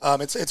 Yeah.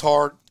 It's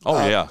hard.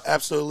 Oh, yeah.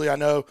 Absolutely. I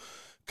know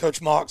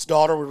Coach Mock's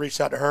daughter, we reached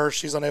out to her.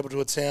 She's unable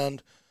to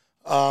attend.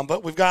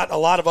 But we've got a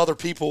lot of other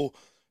people,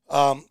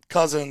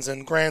 cousins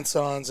and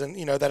grandsons and,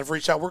 that have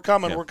reached out. We're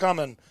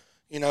coming.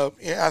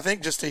 I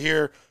think just to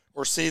hear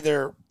or see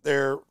their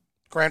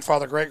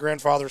grandfather,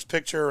 great-grandfather's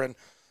picture and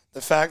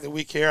the fact that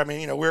we care. I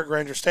mean, we're at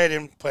Grainger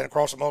Stadium playing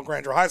across from old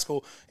Grainger High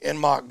School in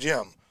Mock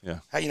Gym.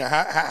 Yeah.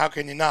 How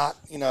can you not,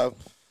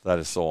 That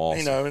is so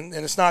awesome. And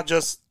it's not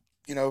just,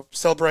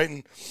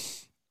 celebrating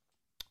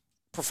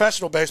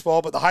professional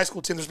baseball, but the high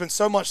school team. There's been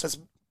so much that's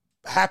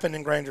happened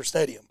in Grainger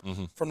Stadium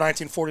from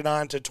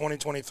 1949 to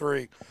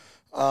 2023.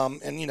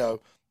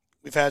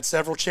 We've had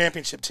several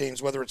championship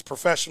teams, whether it's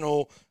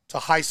professional to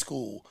high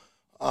school.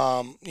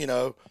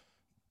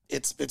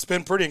 It's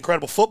been pretty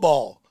incredible.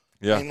 Football.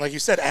 Yeah. And like you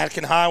said,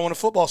 Atkin High won a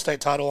football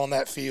state title on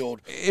that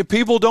field.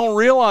 People don't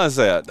realize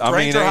that.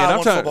 Grainger High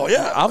won football.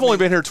 Yeah. I've only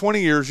been here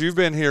 20 years. You've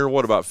been here,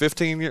 what, about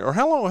 15 years? Or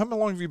how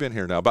long have you been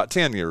here now? About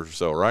 10 years or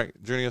so, right,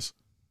 Junious?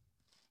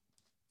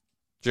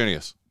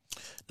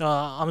 No,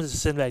 I'm just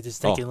sitting back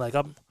just thinking,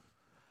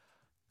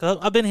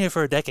 I've been here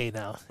for a decade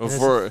now.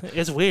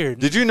 It's weird.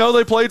 Did you know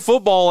they played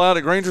football out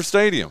at Grainger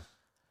Stadium?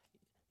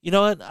 You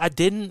know what? I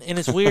didn't, and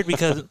it's weird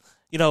because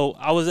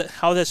I was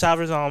at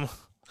Shivers.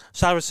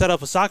 Shivers set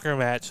up a soccer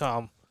match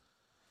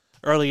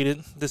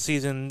early this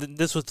season.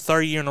 This was the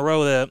third year in a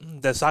row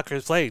that soccer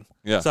has played.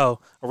 Yeah. So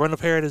Arundel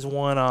Parrott has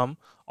won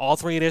all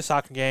three of their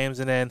soccer games,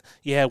 and then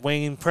you had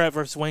Wayne Prep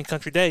versus Wayne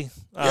Country Day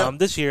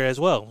this year as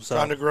well. So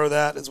trying to grow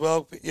that as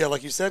well. Yeah,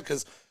 like you said,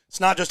 because it's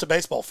not just a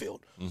baseball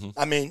field. Mm-hmm.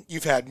 I mean,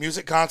 you've had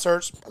music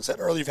concerts. I said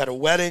earlier, you've had a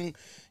wedding.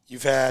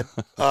 You've had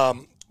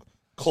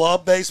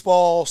club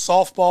baseball,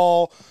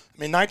 softball.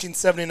 I mean,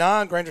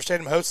 1979, Grainger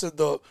Stadium hosted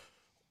the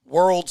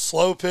World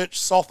Slow Pitch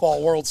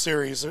Softball World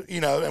Series,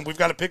 and we've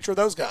got a picture of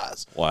those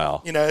guys.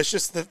 Wow. It's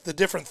just the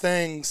different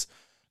things.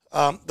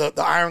 The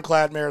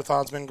Ironclad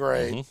Marathon's been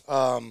great.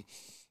 Mm-hmm.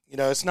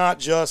 It's not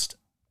just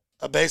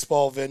a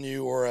baseball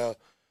venue or a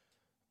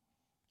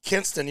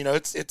Kinston.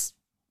 It's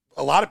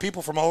a lot of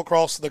people from all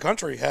across the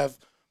country have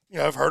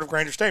heard of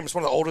Grainger Stadium. It's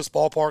one of the oldest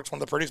ballparks,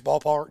 one of the prettiest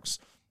ballparks,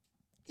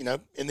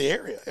 in the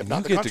area, if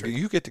not the country.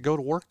 You get to go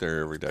to work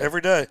there every day.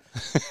 Every day.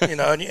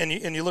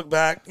 And you look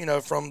back,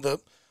 from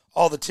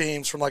all the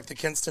teams from like the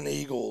Kinston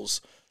Eagles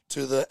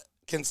to the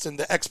Kinston,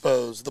 the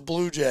Expos, the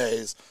Blue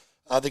Jays,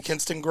 the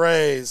Kinston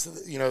Grays,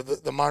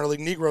 the minor league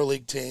Negro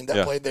League team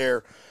that played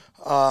there,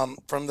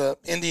 from the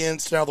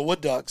Indians to now the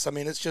Wood Ducks. I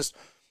mean, it's just,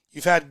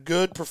 you've had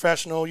good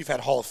professional, you've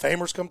had Hall of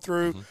Famers come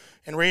through. Mm-hmm.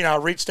 And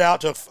I've reached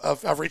out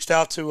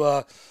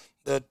to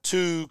the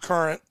two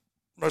current,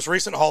 most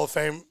recent Hall of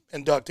Fame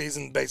inductees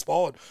in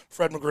baseball,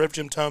 Fred McGriff,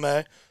 Jim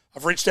Tomei.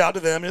 I've reached out to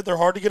them. They're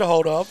hard to get a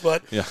hold of,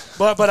 but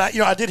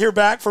I did hear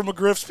back from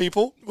McGriff's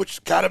people,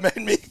 which kind of made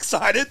me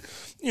excited.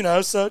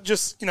 So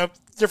just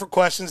different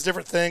questions,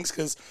 different things,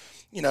 because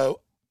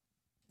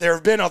there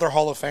have been other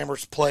Hall of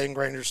Famers playing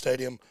Grainger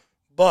Stadium,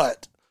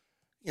 but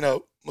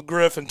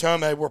McGriff and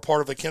Tomei were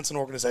part of the Kinston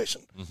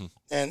organization,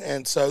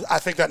 and so I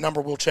think that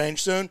number will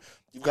change soon.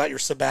 You've got your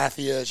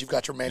Sabathias, you've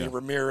got your Manny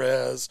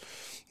Ramirez,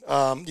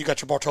 you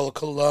got your Bartolo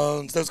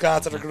Colons, those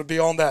guys that are going to be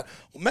on that.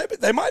 Well, maybe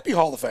they might be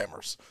Hall of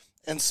Famers.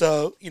 And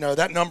so,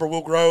 that number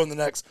will grow in the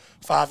next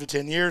 5 to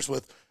 10 years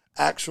with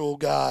actual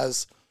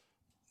guys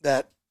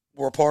that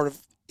were a part of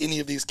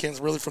any of these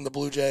Kins, really from the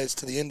Blue Jays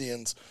to the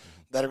Indians,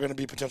 that are going to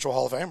be potential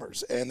Hall of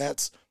Famers. And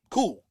that's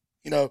cool.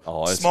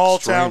 Small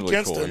town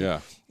Kinston. Cool,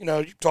 yeah.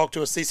 You talk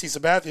to a CC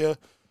Sabathia.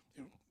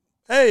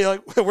 Hey,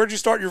 where'd you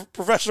start your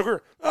professional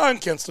career? Oh, in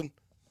Kinston.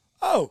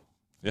 Oh.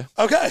 Yeah.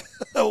 Okay.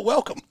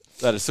 Welcome.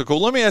 That is so cool.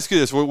 Let me ask you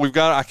this: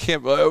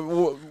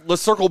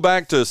 let's circle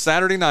back to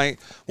Saturday night.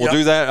 We'll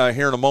do that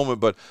here in a moment.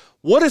 But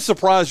What has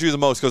surprised you the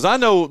most? Because I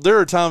know there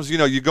are times,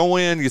 you go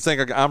in, you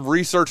think, I'm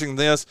researching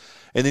this,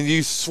 and then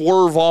you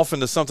swerve off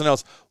into something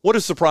else. What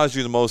has surprised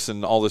you the most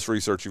in all this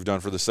research you've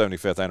done for the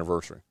 75th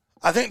anniversary?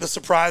 I think the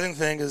surprising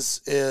thing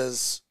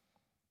is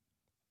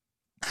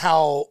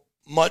how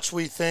much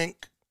we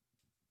think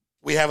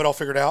we have it all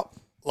figured out.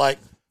 Like,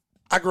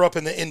 I grew up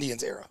in the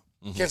Indians era.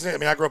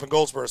 I grew up in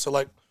Goldsboro, so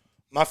like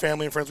my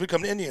family and friends, we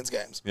come to Indians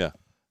games. Yeah.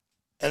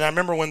 And I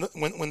remember when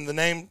the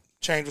name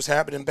change was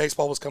happening,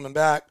 baseball was coming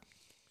back.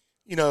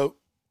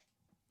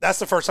 That's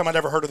the first time I'd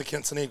ever heard of the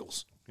Kinston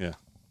Eagles. Yeah.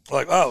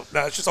 Like, oh,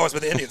 no, it's just always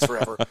been the Indians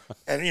forever.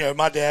 And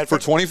my dad for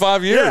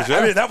 25 years. Yeah.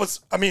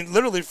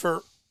 Literally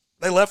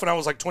they left when I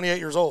was like 28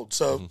 years old.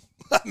 So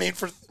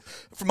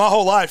for my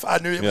whole life, I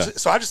knew it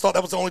was. So I just thought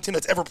that was the only team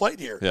that's ever played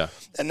here. Yeah.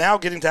 And now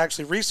getting to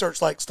actually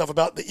research like stuff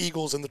about the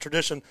Eagles and the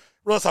tradition,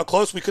 realize how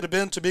close we could have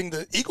been to being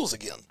the Eagles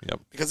again. Yep.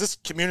 Because this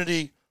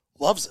community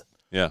loves it.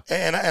 Yeah.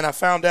 And I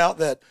found out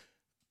that,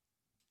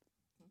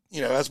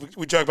 as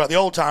we joke about the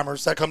old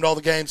timers that come to all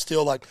the games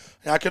still, like,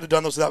 I could have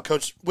done those without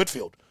Coach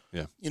Whitfield.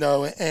 Yeah.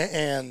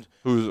 And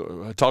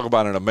who's talk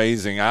about an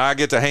amazing. I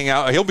get to hang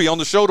out. He'll be on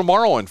the show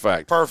tomorrow, in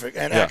fact. Perfect.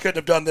 And I couldn't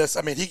have done this.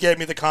 I mean, he gave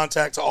me the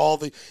contact to all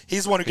the.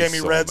 He's the one who gave me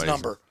so Red's amazing.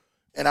 number,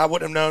 and I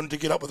wouldn't have known to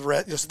get up with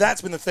Red. So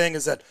that's been the thing,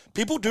 is that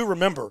people do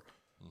remember,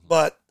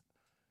 but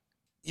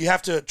you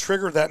have to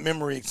trigger that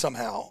memory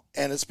somehow.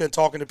 And it's been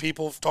talking to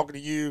people, talking to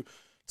you.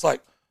 It's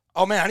like,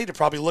 oh man, I need to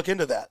probably look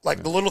into that.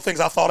 Like the little things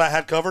I thought I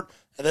had covered,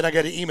 and then I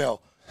get an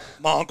email.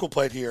 My uncle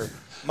played here.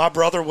 My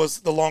brother was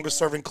the longest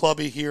serving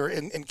clubby here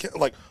in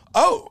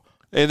oh.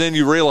 And then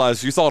you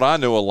realize you thought I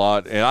knew a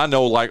lot, and I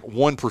know like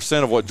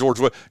 1% of what George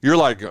Whitfield. You're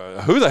like,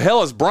 who the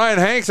hell is Bryan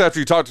Hanks after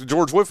you talk to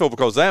George Whitfield?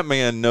 Because that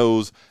man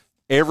knows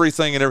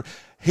everything and everything.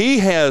 He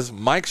has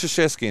Mike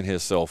Krzyzewski in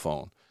his cell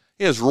phone.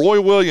 He has Roy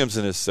Williams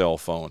in his cell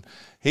phone.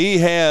 He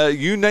had,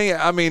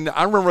 I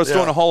remember us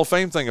doing a Hall of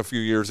Fame thing a few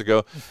years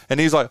ago, and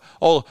he's like,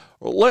 oh,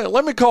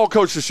 let me call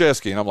Coach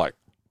Krzyzewski. And I'm like,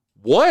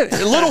 what?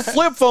 A little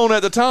flip phone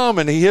at the time,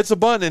 and he hits a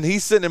button, and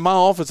he's sitting in my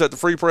office at the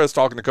Free Press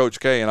talking to Coach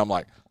K, and I'm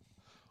like,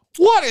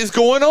 what is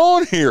going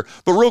on here?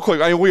 But real quick,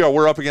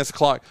 we're up against the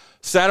clock.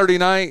 Saturday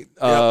night,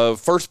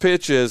 first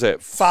pitch is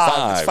at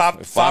 5.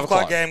 It's 5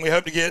 o'clock game. We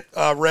hope to get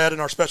Red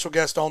and our special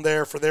guest on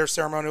there for their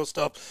ceremonial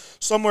stuff,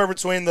 somewhere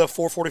between the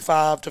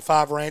 4:45 to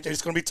 5 range.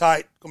 It's going to be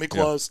tight, going to be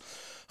close.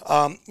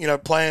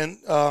 Playing,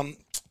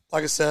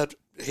 like I said,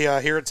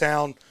 here at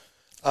town,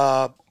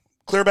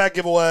 clear bag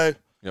giveaway.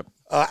 Yep.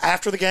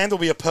 After the game,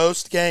 there'll be a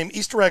post-game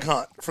Easter egg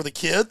hunt for the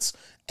kids.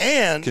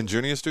 And can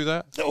Junious do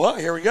that? Well,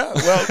 here we go.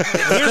 Well,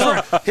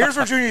 here's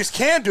where Junious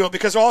can do it,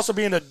 because there'll also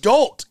be an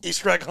adult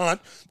Easter egg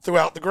hunt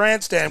throughout the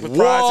grandstand with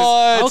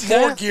prizes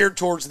more geared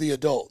towards the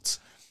adults.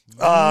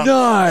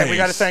 Nice. And we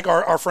got to thank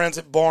our friends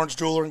at Barnes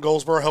Jeweler in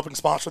Goldsboro helping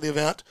sponsor the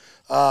event,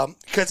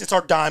 because it's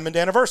our diamond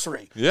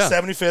anniversary. Yeah.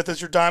 75th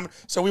is your diamond.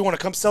 So we want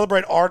to come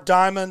celebrate our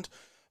diamond.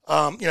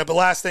 But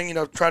last thing,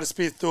 try to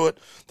speed through it.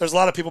 There's a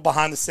lot of people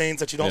behind the scenes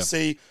that you don't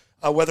see.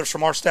 Whether it's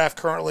from our staff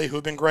currently, who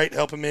have been great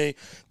helping me,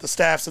 the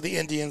staffs of the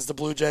Indians, the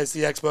Blue Jays,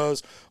 the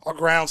Expos, our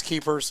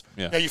groundskeepers.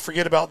 Yeah. You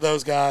forget about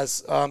those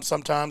guys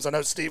sometimes. I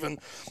know Steven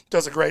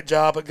does a great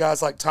job, but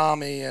guys like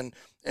Tommy and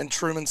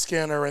Truman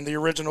Skinner and the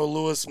original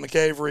Lewis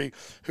McAvery,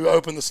 who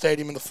opened the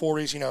stadium in the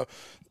 40s,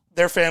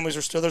 their families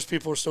are still, those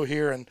people are still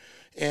here,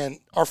 and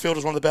our field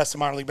is one of the best in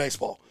minor league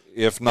baseball.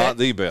 If not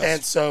the best.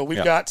 And so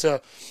we've got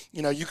to,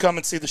 you come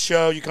and see the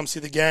show, you come see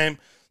the game.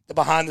 The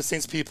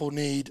behind-the-scenes people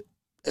need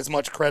as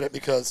much credit,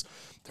 because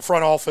the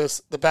front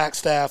office, the back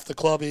staff, the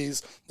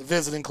clubbies, the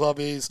visiting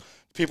clubbies,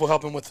 people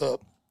helping with the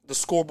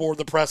scoreboard,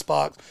 the press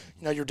box,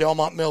 your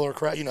Delmont Miller,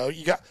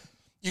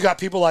 you got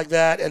people like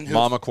that. And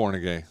Mama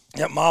Cornegay.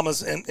 Yeah,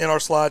 Mama's in our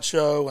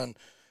slideshow,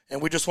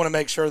 and we just want to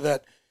make sure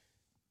that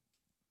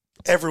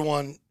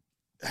everyone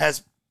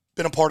has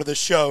been a part of this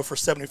show for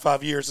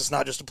 75 years. It's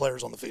not just the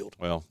players on the field.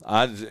 Well,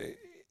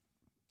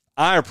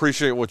 I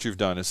appreciate what you've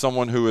done. As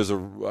someone who is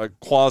a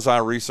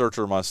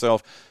quasi-researcher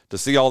myself, to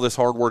see all this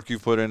hard work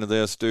you've put into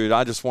this, dude,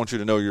 I just want you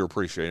to know you're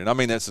appreciated. I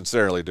mean that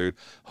sincerely, dude.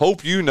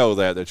 Hope you know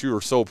that you are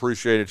so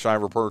appreciated,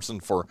 Shivar Person,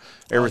 for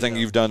everything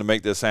you've done to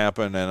make this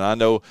happen. And I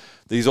know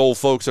these old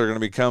folks that are going to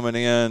be coming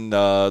in,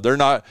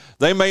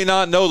 they may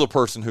not know the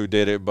person who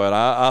did it, but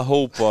I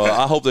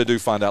hope they do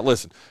find out.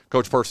 Listen,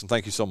 Coach Person,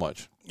 thank you so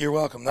much. You're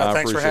welcome.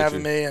 Thanks for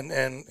having me,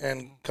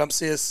 and come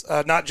see us,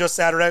 not just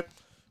Saturday.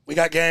 We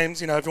got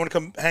games. If you want to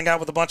come hang out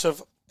with a bunch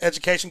of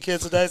education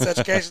kids today, it's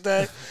Education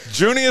Day.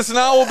 Junious and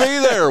I will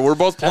be there. We're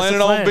both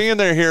planning on being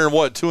there here in,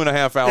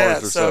 2.5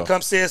 hours or so. So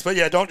come see us. But,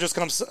 don't just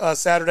come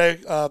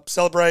Saturday.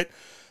 Celebrate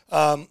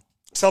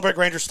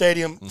Grainger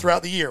Stadium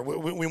throughout the year.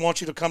 We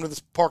want you to come to this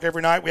park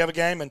every night. We have a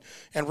game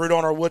and root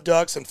on our Wood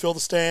Ducks and fill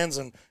the stands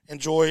and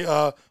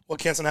enjoy what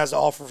Kinston has to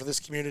offer for this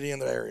community in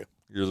the area.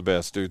 You're the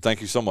best, dude. Thank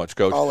you so much,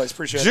 Coach. Always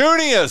appreciate it.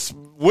 Junious,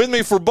 with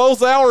me for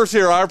both hours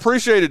here. I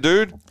appreciate it,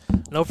 dude.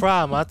 No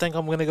problem. I think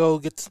I'm going to go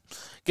get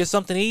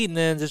something to eat and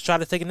then just try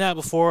to take a nap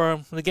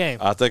before the game.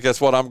 I think that's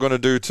what I'm going to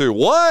do, too.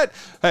 What?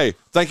 Hey,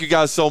 thank you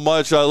guys so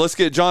much. Let's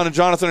get John and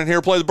Jonathan in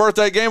here, play the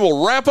birthday game.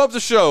 We'll wrap up the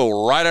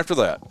show right after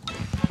that.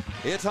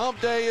 It's Hump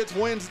Day. It's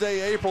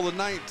Wednesday, April the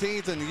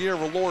 19th in the year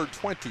of our Lord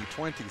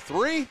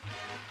 2023.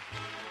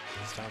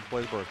 It's time to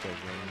play the birthday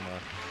game.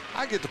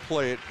 I get to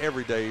play it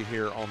every day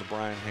here on the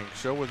Bryan Hank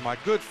Show with my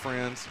good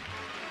friends,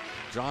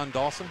 John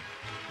Dawson.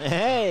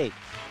 Hey.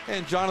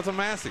 And Jonathan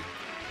Massey.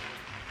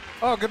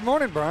 Oh, good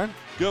morning, Bryan.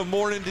 Good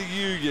morning to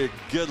you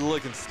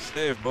good-looking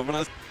stiff.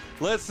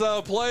 Let's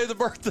play the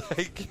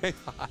birthday game.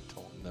 I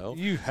don't know.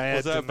 You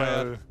had to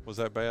know. Was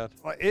that bad?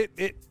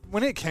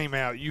 When it came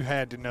out, you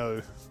had to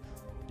know.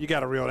 You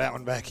got to reel that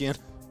one back in.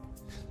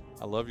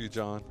 I love you,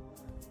 John.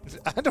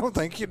 I don't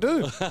think you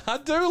do. I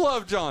do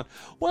love John.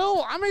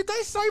 Well, I mean,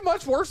 they say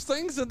much worse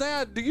things than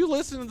that. Do you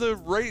listen to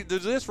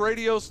this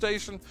radio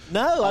station?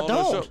 No, I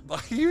don't.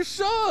 You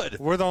should.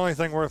 We're the only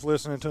thing worth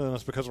listening to in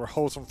this because we're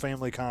wholesome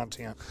family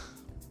content.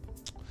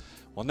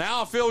 Well,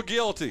 now I feel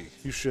guilty.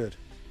 You should.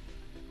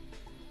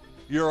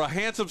 You're a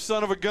handsome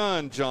son of a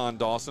gun, John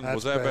Dawson. That's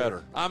Was that better?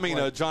 better. I mean,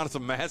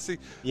 Jonathan Massey.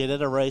 Yeah,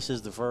 that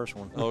erases the first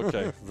one.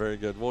 Okay, very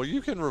good. Well, you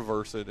can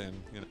reverse it and,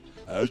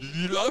 How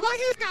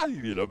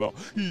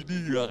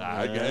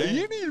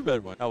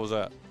was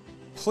that?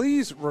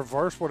 Please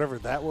reverse whatever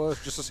that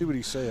was just to see what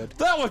he said.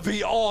 That would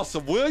be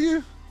awesome, will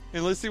you?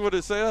 And let's see what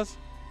it says.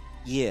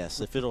 Yes,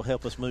 if it'll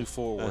help us move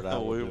forward, I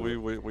will.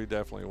 We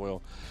definitely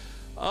will.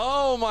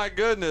 Oh, my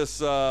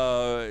goodness.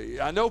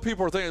 I know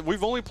people are thinking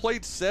we've only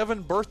played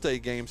 7 birthday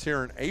games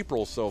here in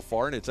April so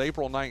far, and it's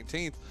April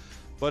 19th,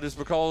 but it's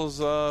because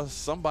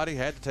somebody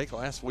had to take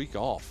last week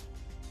off.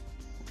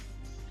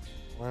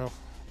 Well,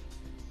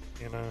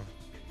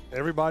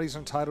 everybody's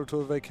entitled to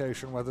a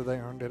vacation, whether they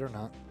earned it or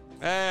not.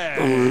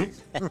 Hey!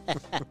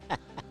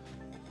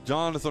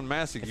 Jonathan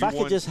Massey, if I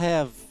could just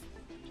have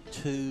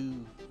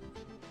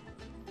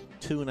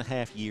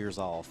 2.5 years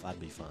off, I'd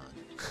be fine.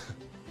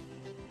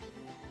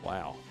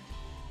 Wow.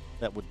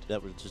 That would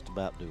just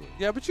about do it.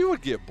 Yeah, but you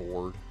would get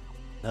bored.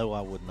 No,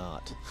 I would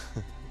not.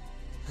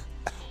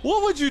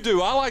 What would you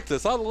do? I like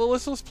this.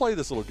 Let's play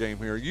this little game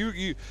here.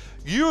 You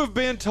have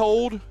been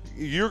told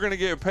you're going to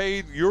get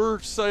paid your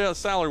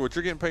salary, what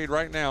you're getting paid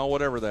right now,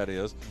 whatever that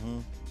is,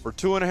 for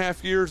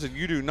 2.5 years, and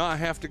you do not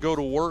have to go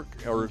to work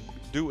or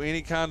do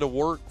any kind of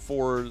work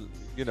for,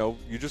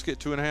 you just get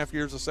 2.5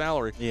 years of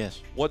salary.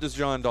 Yes. What does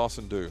John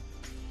Dawson do?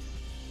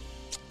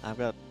 I've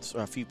got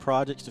a few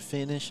projects to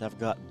finish. I've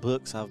got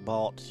books I've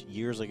bought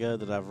years ago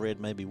that I've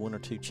read maybe 1 or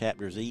 2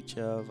 chapters each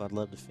of. I'd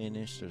love to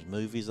finish. There's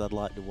movies I'd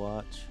like to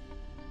watch.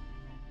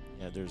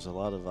 Yeah, there's a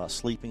lot of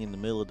sleeping in the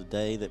middle of the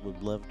day that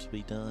would love to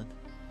be done.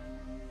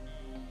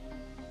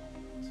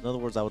 So in other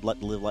words, I would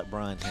like to live like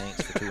Bryan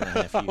Hanks for 2.5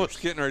 years. I was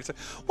getting ready to say,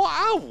 well,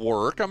 I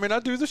work. I mean,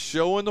 I do the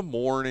show in the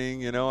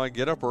morning. I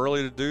get up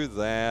early to do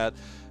that.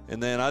 And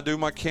then I do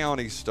my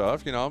county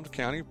stuff. I'm the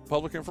county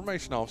public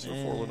information officer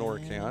for Lenore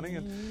County.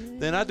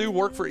 And then I do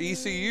work for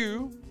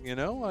ECU.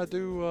 I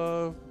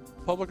do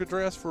public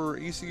address for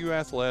ECU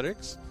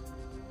athletics.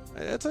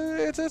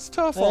 It's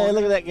tough. Hey,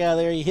 look at that guy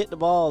there. He hit the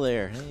ball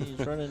there.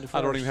 He's running to first.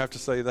 I don't even have to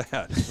say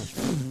that.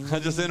 I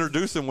just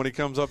introduce him when he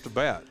comes up to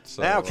bat.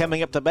 So, now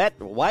coming up to bat,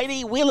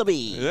 Whitey Willoughby.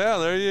 Yeah,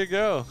 there you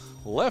go.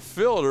 Left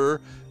fielder,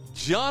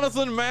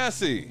 Jonathan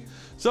Massey.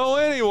 So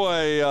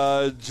anyway,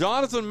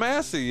 Jonathan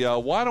Massey,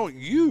 why don't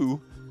you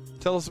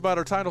tell us about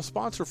our title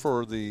sponsor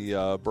for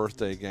the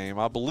birthday game?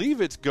 I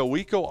believe it's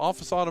GoEco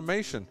Office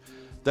Automation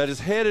that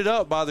is headed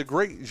up by the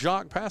great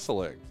Jacques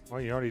Passeleg.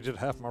 Well, you already did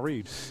half my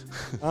read.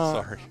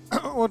 Sorry.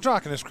 Well,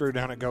 Jacques and his crew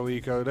down at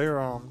GoEco,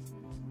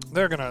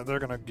 they're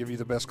gonna give you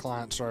the best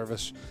client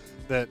service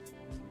that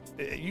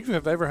you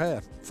have ever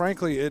had.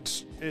 Frankly,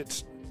 it's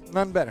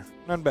none better.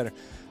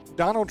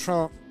 Donald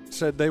Trump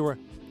said they were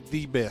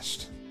the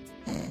best.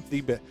 The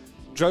best.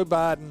 Joe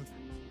Biden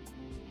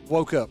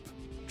woke up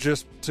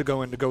just to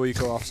go into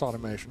GoEco Office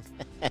Automation.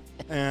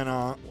 And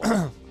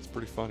it's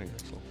pretty funny,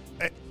 actually.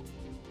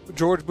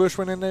 George Bush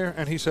went in there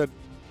and he said,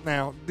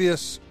 now,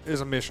 this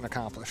is a mission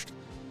accomplished.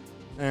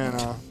 And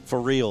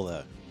for real,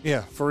 though.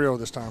 Yeah, for real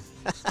this time.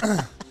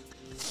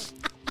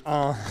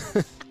 And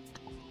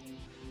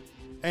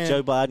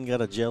Joe Biden got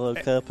a Jell-O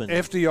cup. And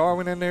FDR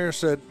went in there and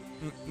said,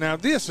 now,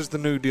 this is the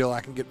new deal I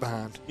can get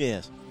behind.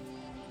 Yes.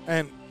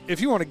 And if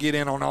you want to get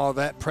in on all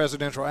that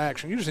presidential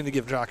action, you just need to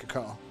give Jock a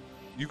call.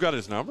 You got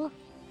his number?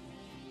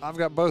 I've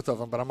got both of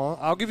them, but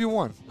I'll give you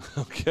one.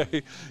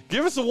 Okay.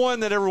 Give us the one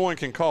that everyone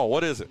can call.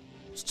 What is it?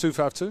 It's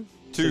 252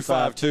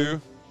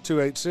 252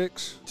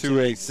 286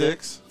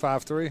 286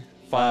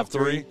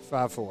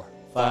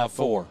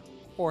 5354.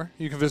 Or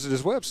you can visit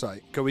his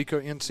website,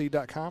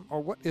 goeconc.com,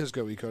 or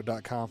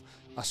whatisgoeco.com.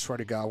 I swear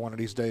to God, one of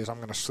these days I'm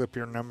going to slip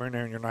your number in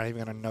there and you're not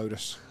even going to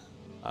notice.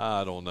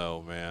 I don't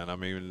know, man. I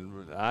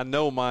mean, I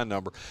know my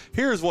number.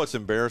 Here's what's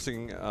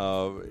embarrassing.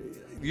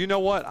 You know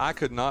what? I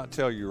could not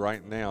tell you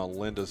right now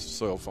Linda's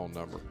cell phone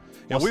number.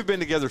 And we've been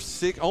together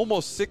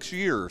almost 6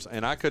 years,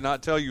 and I could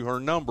not tell you her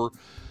number.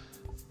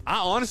 I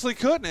honestly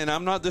couldn't, and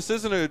I'm not. This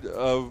isn't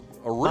a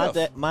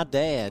riff. My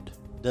dad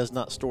does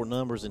not store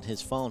numbers in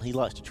his phone. He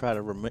likes to try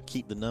to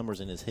keep the numbers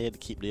in his head to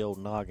keep the old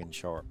noggin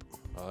sharp.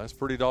 That's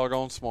pretty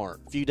doggone smart.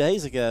 A few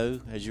days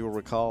ago, as you'll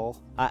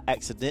recall, I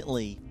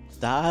accidentally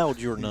dialed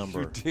your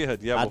number. You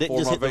did, yeah, I before didn't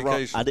just my hit the wrong.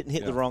 vacation. I didn't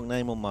hit the Yeah. wrong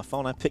name on my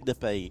phone. I picked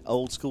up a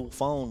old school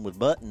phone with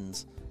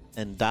buttons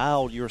and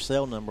dialed your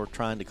cell number,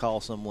 trying to call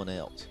someone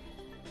else.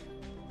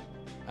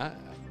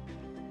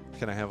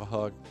 Can I have a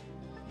hug?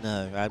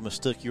 No, I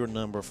mistook your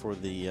number for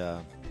the.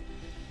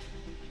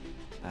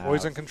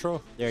 Poison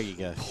control. There you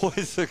go.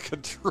 Poison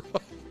control.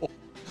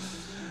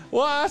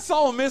 Well, I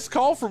saw a missed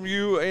call from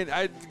you, and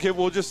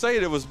we'll just say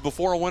it. It was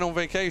before I went on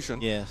vacation.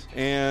 Yes.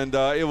 And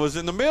it was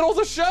in the middle of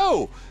the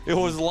show. It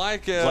was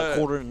like It's like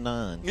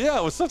 8:45. Yeah,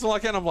 it was something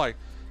like that. And I'm like,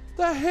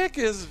 the heck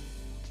is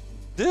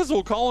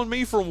Dizzle calling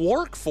me from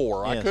work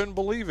for? I Yes. couldn't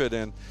believe it.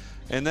 And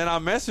then I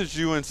messaged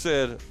you and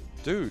said,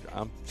 dude,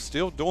 I'm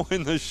still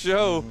doing the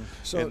show.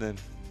 So- and then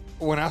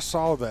When I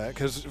saw that,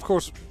 because of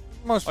course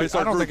most Oh, it's people, I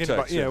our don't group think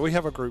anybody. text, Yeah, yeah. we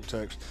have a group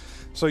text.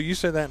 So you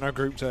said that in our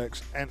group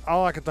text, and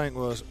all I could think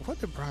was, what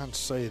did Bryan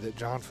say that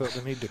John felt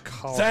the need to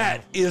call?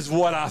 that him? is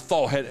what I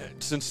thought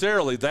had,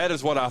 sincerely, that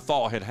is what I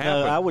thought had No,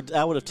 happened.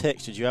 I would have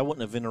texted you. I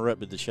wouldn't have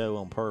interrupted the show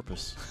on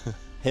purpose.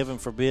 Heaven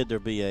forbid there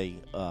be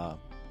a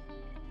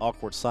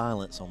awkward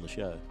silence on the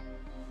show.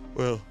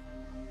 Well,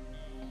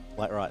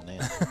 like right now.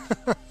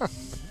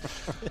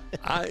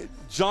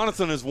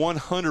 Jonathan is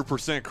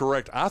 100%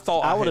 correct. I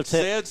thought I would had have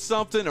said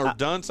something or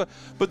done something,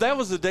 but that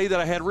was the day that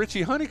I had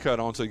Richie Honeycutt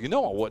on, so I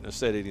wouldn't have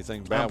said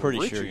anything bad. I'm pretty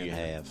with Richie sure you in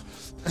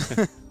it.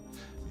 have.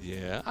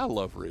 Yeah, I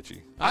love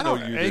Richie. I know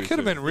don't. you. It do could have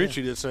too. been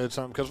Richie that said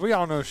something because we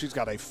all know she's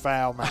got a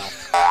foul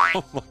mouth.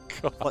 Oh my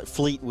god! Like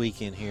Fleet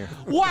Week in here.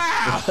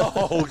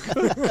 Wow!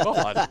 Good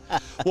God!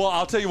 Well,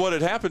 I'll tell you what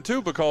had happened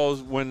too,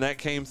 because when that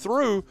came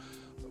through,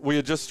 we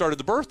had just started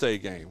the birthday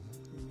game,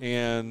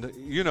 and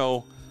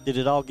Did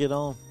it all get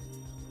on?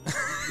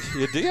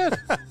 it did.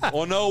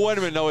 Well, no, wait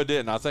a minute, no, it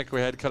didn't. I think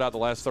we had to cut out the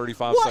last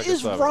 35 What seconds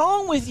is of it.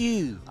 wrong with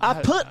you?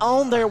 I put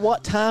on there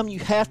what time you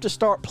have to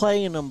start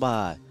playing them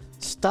by.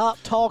 Stop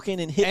talking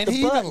and hit And the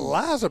he button. even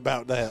lies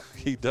about that.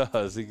 He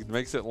does. He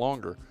makes it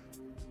longer.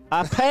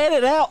 I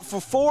padded out for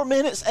 4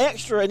 minutes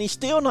extra, and he's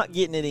still not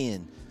getting it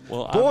in.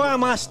 Well, Boy,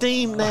 am I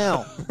steamed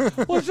now.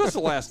 Well, it's just the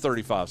last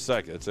 35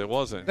 seconds. It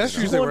wasn't. That's you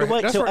know. usually wanted where, to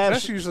wait that's, till where,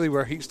 that's after- usually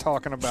where he's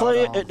talking about.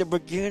 Play it at the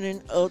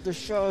beginning of the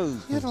show.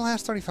 Yeah, the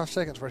last 35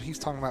 seconds where he's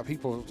talking about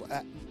people's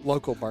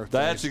local birthdays.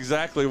 That's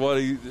exactly what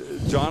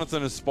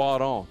Jonathan is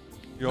spot on.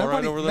 You all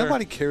right over there?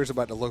 Nobody cares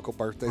about the local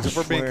birthdays, if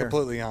we're being swear.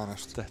 completely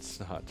honest. That's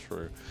not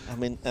true.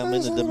 I'm in That's a a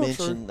little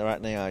dimension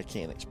right now I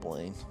can't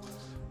explain.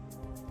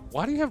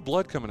 Why do you have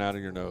blood coming out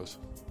of your nose?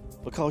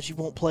 Because you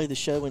won't play the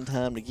show in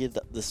time to get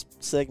this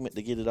segment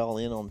to get it all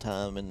in on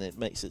time, and it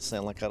makes it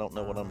sound like I don't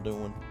know what I'm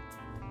doing.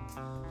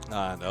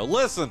 I know.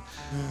 Listen,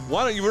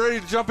 why don't you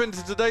ready to jump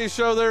into today's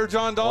show there,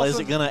 John Dawson? Well, is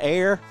it going to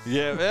air?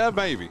 Yeah,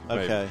 maybe.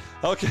 Okay.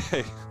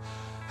 Okay.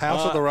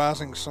 House of the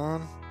Rising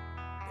Sun.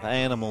 The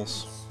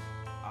Animals.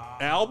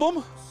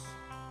 Album?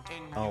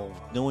 Oh,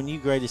 knowing you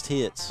greatest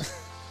hits.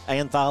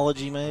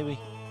 Anthology, maybe?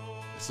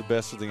 It's the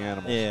best of the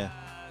Animals. Yeah.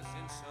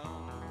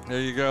 There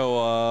you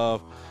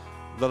go.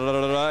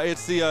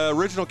 It's the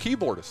original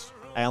keyboardist.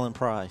 Alan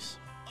Price.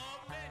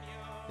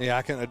 Yeah,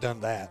 I couldn't have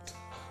done that.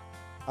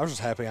 I was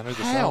just happy I knew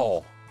the song.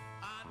 How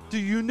do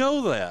you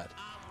know that?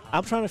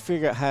 I'm trying to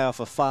figure out how if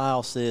a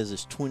file says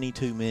it's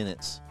 22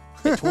 minutes,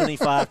 at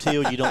 25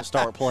 till you don't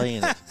start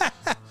playing it.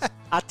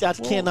 I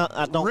cannot,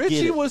 I don't Richie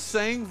get it. was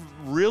saying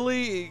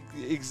really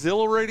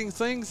exhilarating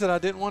things that I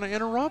didn't want to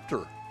interrupt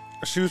her.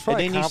 She was And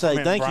probably then you say,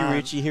 complimenting thank you, Bryan.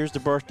 Richie, here's the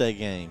birthday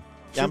game.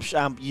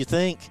 You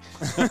think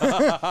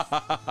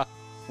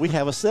we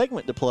have a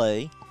segment to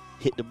play,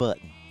 hit the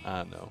button.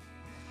 I know.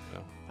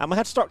 I'm going to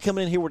have to start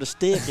coming in here with a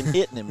stick and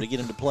hitting him to get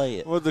him to play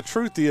it. Well, the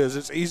truth is,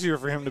 it's easier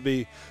for him to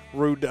be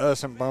rude to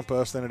us and bump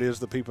us than it is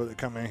the people that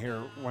come in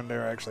here when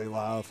they're actually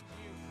live.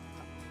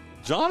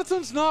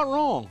 Jonathan's not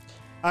wrong.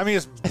 I mean,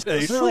 it's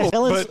It's true, like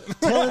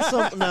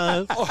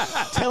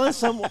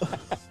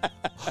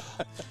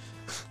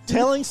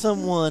telling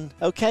someone,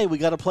 okay, we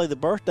got to play the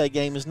birthday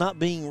game is not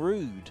being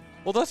rude.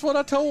 Well, that's what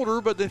I told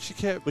her, but then she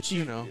kept, But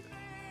you know.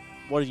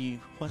 What?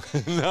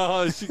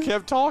 No, she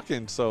kept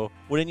talking, so.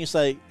 Well, then you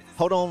say,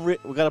 hold on,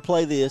 Rick, we got to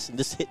play this, and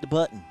just hit the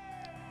button.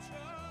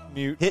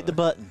 Mute. Hit the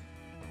button.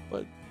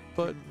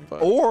 But.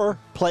 Or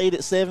play it at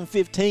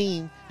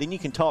 7:15, then you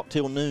can talk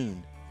till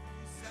noon.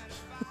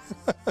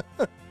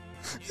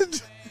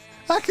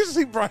 I can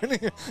see Bryan.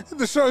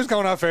 The show's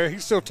going off air.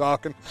 He's still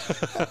talking.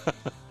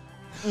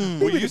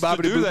 We used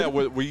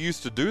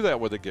to do that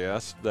with a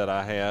guest that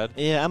I had.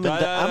 Yeah, I'm not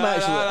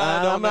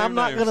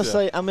going to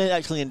say I'm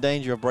actually in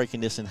danger of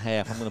breaking this in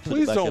half. I'm going to put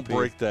Please it back don't up here.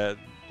 break that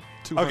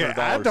 $200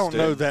 Okay, I don't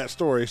know stick. that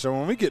story. So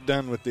when we get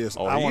done with this,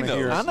 Oh, I he want to knows.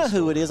 hear. I know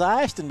who it is.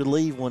 I asked him to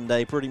leave one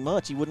day pretty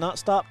much. He would not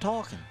stop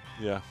talking.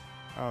 Yeah.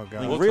 Oh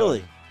God. Like,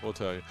 really? We'll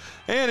tell you.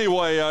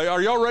 Anyway,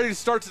 are y'all ready to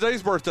start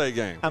today's birthday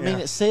game? I mean,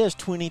 it says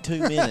 22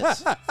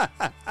 minutes.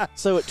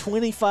 So at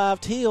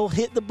 25 till,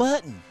 hit the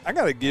button. I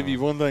got to give you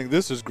one thing.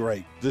 This is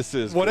great. This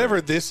is Whatever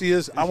great. this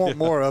is, I want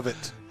more of it.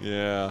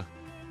 Yeah.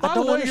 I don't By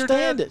the way, your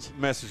understand dad it.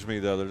 Messaged me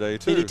the other day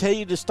too. Did he tell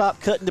you to stop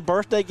cutting the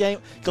birthday game?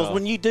 Because No.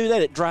 when you do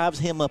that, it drives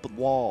him up a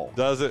wall.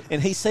 Does it?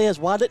 And he says,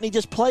 why didn't he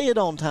just play it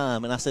on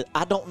time? And I said,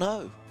 I don't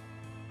know.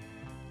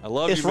 I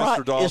love It's you, right.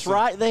 Mr. Dawson. It's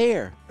right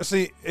there.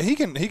 See, he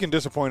can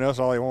disappoint us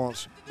all he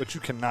wants, but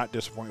you cannot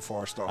disappoint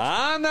Forrest Dawson.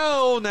 I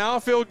know. Now I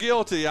feel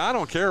guilty. I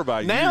don't care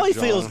about Now you, he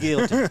feels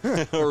guilty.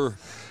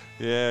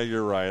 Yeah,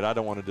 you're right. I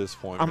don't want to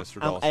disappoint Mr.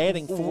 I'm Dawson.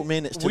 adding 4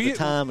 minutes to the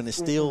time, and it's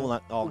still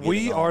not all.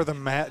 We are the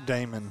Matt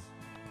Damon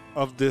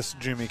of this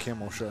Jimmy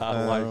Kimmel show.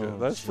 I like it.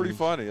 That's pretty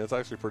funny. That's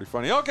actually pretty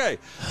funny. Okay,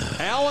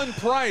 Alan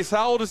Price.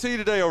 How old is he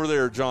today over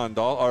there,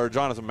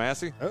 Jonathan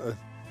Massey? Uh-oh.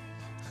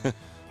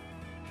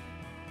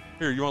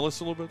 Here, you want to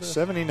listen a little bit of this?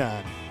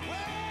 79.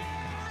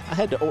 I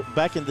had to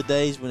back in the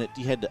days when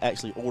you had to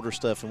actually order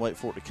stuff and wait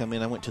for it to come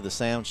in. I went to the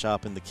sound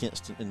shop in the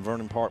Kinston in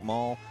Vernon Park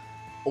Mall.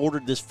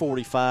 Ordered this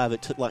 45.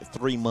 It took like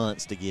 3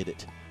 months to get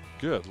it.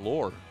 Good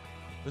Lord.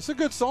 This is a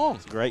good song.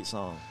 It's a great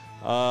song.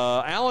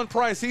 Alan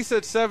Price, he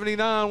said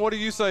 79. What do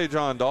you say,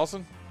 John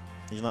Dawson?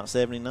 He's not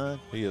 79.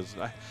 He is.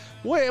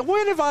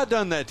 When have I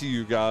done that to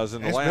you guys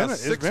in the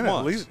last 6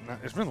 months?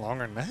 It's been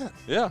longer than that.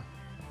 Yeah.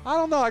 I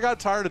don't know. I got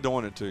tired of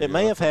doing it to you. It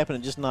may have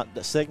happened, just not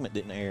the segment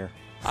didn't air.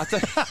 I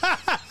think.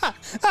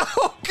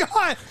 Oh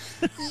God!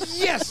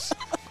 Yes.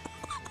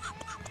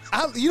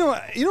 You know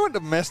what the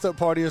messed up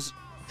part is?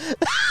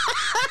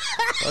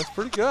 That's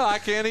pretty good. I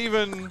can't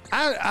even.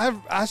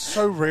 I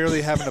so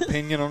rarely have an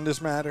opinion on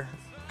this matter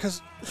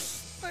because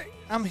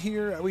I'm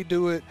here. We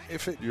do it.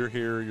 If it You're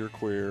here. You're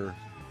queer.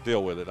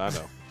 Deal with it. I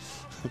know.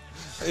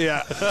 yeah,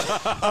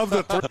 of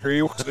the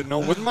three, no,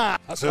 with my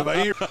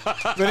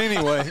but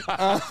anyway.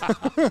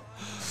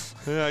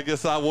 Yeah, I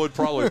guess I would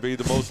probably be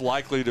the most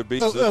likely to be.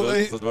 Let's go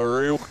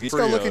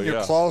look in your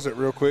yeah. closet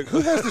real quick.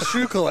 Who has the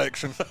shoe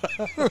collection?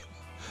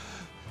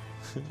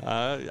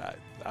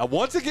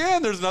 Once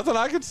again, there's nothing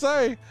I can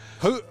say.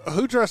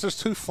 Who dresses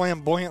too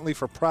flamboyantly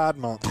for Pride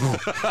Month?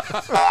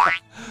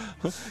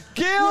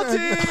 Guilty.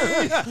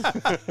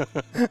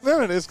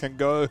 None of this can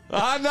go.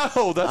 I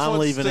know. That's I'm what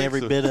leaving sticks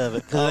every with- bit of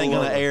it because it ain't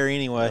going to air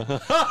anyway.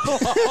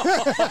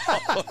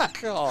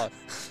 God.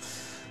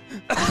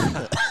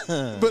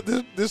 But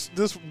this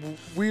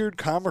weird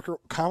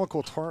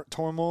comical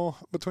turmoil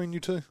between you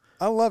two,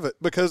 I love it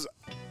because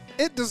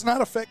it does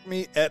not affect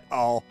me at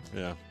all.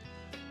 Yeah.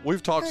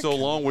 We've talked so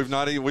long.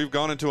 We've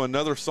gone into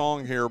another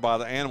song here by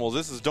the Animals.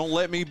 This is "Don't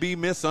Let Me Be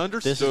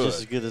Misunderstood." This is just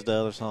as good as the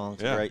other song.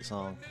 It's Yeah. a great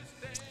song.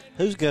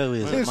 Whose go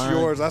is it? It's Mine?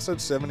 yours. I said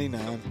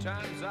 79.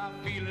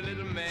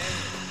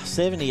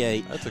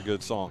 78. That's a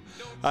good song.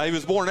 He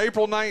was born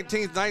April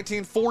 19th,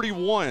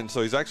 1941,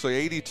 so he's actually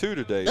 82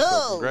 today. So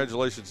Oh.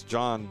 congratulations,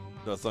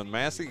 Jonathan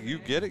Massey. You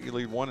get it. You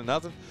lead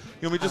 1-0.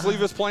 You want me to just leave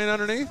this playing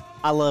underneath?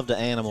 I love the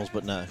Animals,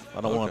 but no,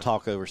 I don't want Okay. to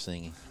talk over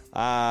singing.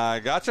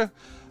 I gotcha.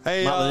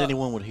 Hey, Not that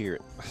anyone would hear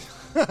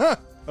it.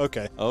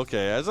 Okay.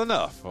 Okay, that's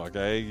enough.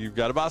 Okay, you've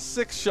got about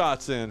 6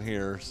 shots in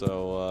here,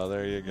 so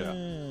there you go.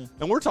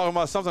 And we're talking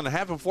about something that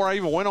happened before I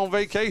even went on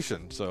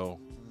vacation. So,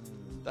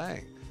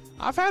 dang,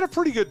 I've had a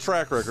pretty good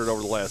track record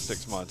over the last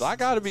 6 months. I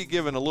got to be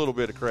given a little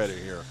bit of credit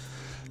here.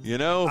 You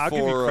know, I'll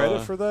give you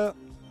credit for that,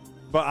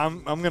 but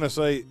I'm going to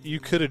say you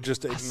could have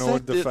just I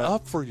ignored set the it fact.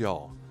 up for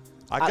y'all.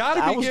 I I got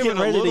to be was given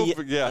getting a ready to little get-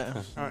 bit.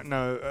 Yeah.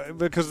 No,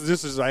 because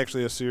this is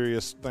actually a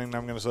serious thing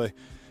I'm going to say.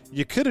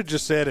 You could have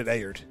just said it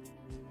aired.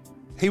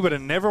 He would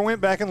have never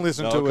went back and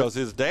listened No, to because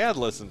it. his dad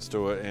listens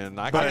to it, and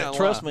I But can't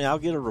Trust lie. me, I'll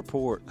get a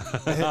report.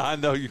 I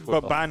know you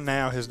will. But by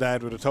now, his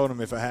dad would have told him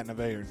if it hadn't have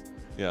aired,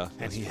 yeah, and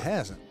that's he true.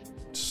 hasn't.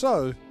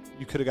 So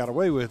you could have got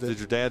away with Did it.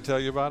 your dad tell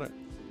you about it?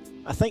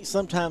 I think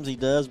sometimes he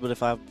does, but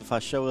if I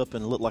show up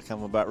and look like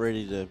I'm about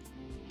ready to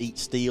eat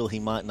steel, he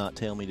might not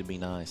tell me to be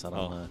nice. I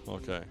don't know.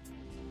 Okay.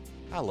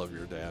 I love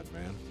your dad,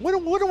 man. When are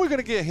we going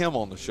to get him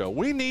on the show?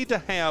 We need to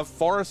have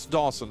Forrest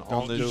Dawson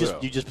on this show.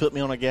 You just put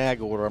me on a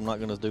gag order. I'm not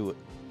going to do it.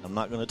 I'm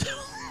not going to do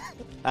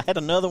it. I had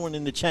another one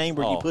in the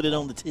chamber. Oh. You put it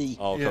on the tee.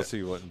 Oh, because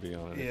he wouldn't be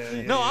on it.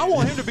 Yeah, No, I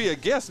want him to be a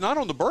guest, not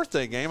on the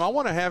birthday game. I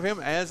want to have him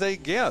as a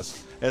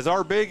guest, as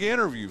our big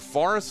interview.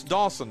 Forrest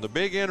Dawson, the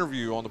big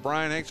interview on the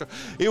Bryan Hank Show.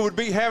 It would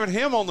be having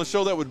him on the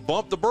show that would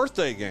bump the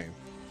birthday game.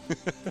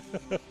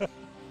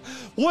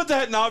 Would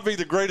that not be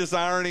the greatest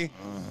irony?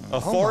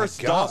 A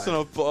Forrest God.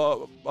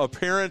 Dawson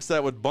appearance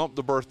that would bump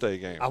the birthday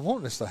game. I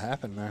want this to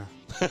happen now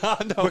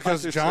I know.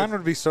 because I just- John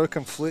would be so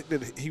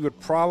conflicted. He would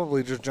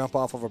probably just jump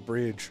off of a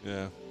bridge.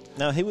 Yeah,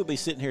 No, he would be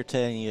sitting here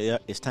telling you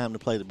it's time to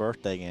play the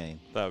birthday game.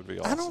 that would be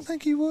awesome. I don't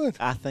think he would.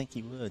 I think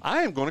he would.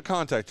 I am going to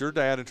contact your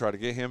dad and try to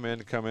get him in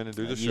to come in and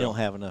do the You show. don't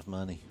have enough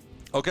money.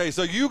 Okay,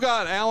 so you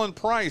got Alan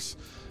Price,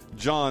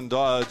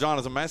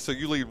 Jonathan Mass, so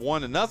you lead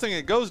 1-0.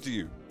 It goes to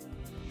you.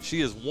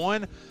 She is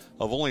one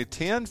of only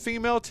 10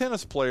 female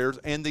tennis players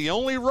and the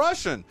only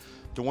Russian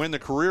to win the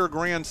career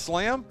Grand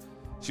Slam.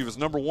 She was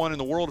number 1 in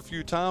the world a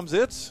few times.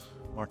 It's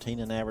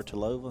Martina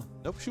Navratilova,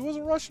 nope, she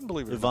wasn't Russian,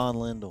 believe it or not. Yvonne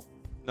Lindell.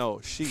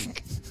 No, she.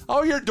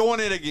 Oh, you're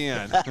doing it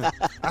again.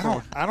 I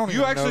don't. You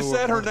even actually know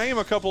said her what- name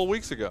a couple of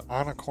weeks ago.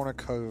 Anna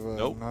Kournikova.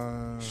 Nope.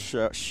 No.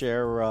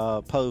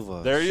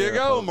 Sharapova. There you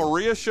go, Sharapova.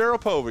 Maria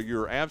Sharapova.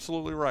 You're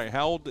absolutely right.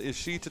 How old is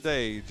she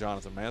today,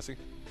 Jonathan Massey?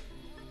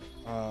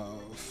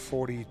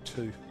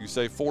 42. You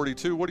say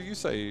 42. What do you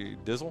say,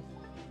 Dizzle?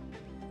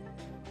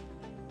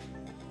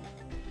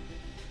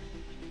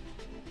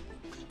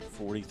 42.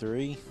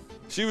 43.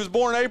 She was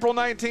born April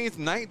 19th,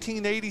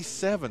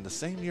 1987, the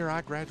same year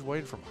I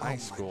graduated from high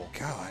school. My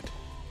God.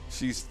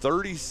 She's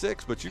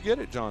 36, but you get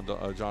it,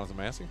 Jonathan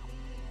Massey.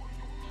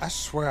 I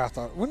swear I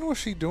thought, when was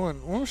she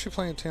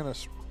playing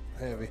tennis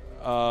heavy?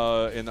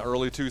 In the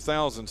early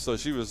 2000s, so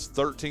she was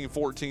 13,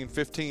 14,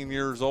 15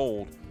 years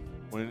old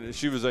when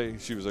she was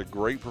a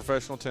great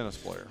professional tennis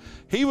player.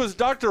 He was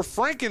Dr.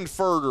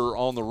 Frankenfurter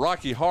on the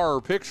Rocky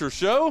Horror Picture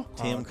Show.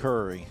 Tim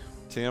Curry.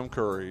 And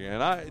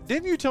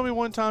didn't you tell me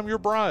one time your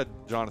bride,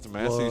 Jonathan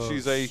Massey, Loves.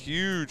 she's a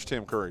huge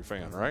Tim Curry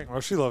fan, right?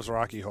 Well, she loves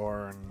Rocky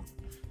Horror, and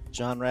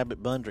John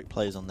Rabbit Bundrick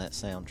plays on that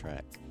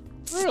soundtrack.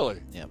 Really?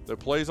 Yep. That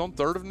plays on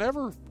Third of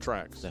Never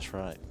tracks. That's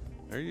right.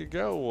 There you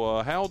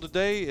go. How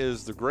Today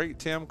is the great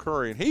Tim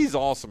Curry, and he's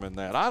awesome in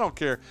that. I don't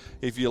care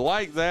if you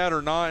like that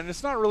or not, and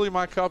it's not really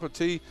my cup of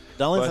tea.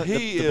 The only but thing,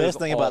 he the is best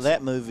thing about awesome.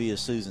 that movie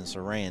is Susan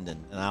Sarandon,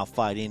 and I'll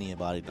fight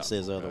anybody that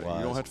says otherwise.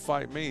 You don't have to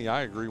fight me.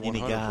 I agree 100%. Any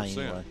guy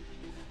anyway.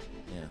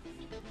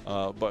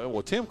 Yeah.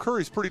 But Tim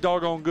Curry's pretty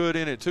doggone good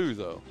in it too,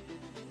 though.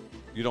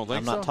 You don't think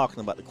I'm so? not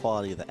talking about the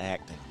quality of the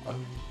acting. Oh,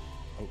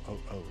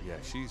 yeah.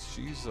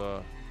 She's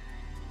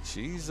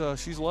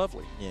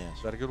lovely. Yes.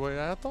 Is that a good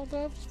way? I thought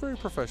that was very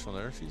professional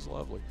there. She's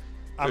lovely.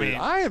 I Dude, mean-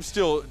 I am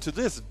still to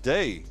this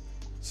day.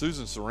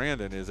 Susan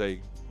Sarandon is a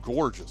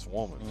gorgeous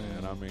woman,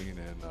 man. I mean,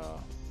 and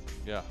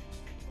yeah.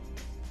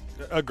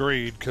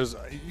 agreed, because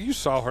you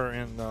saw her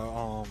in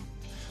the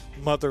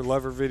Mother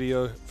Lover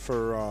video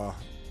for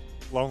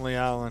Lonely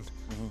Island.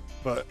 Mm-hmm.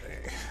 But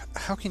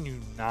how can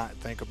you not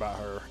think about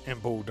her in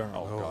Bull Durham?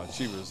 Oh God,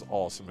 she was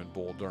awesome in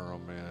Bull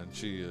Durham, man.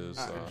 She is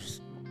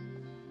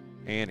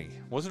Annie.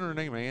 Wasn't her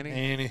name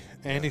Annie?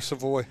 Annie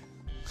Savoy.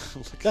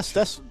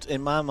 That's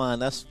in my mind.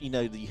 That's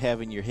that you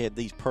have in your head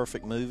these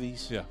perfect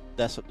movies. Yeah.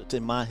 That's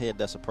in my head.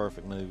 That's a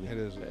perfect movie. It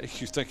is.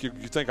 You think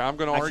I'm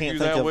going to I argue can't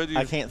that think with you?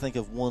 I can't think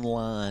of one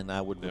line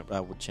I would Yep. I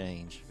would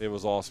change. It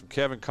was awesome.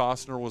 Kevin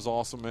Costner was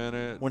awesome in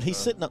it. When he's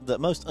sitting up, the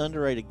most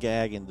underrated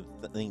gag in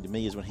the thing to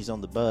me is when he's on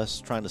the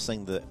bus trying to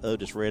sing the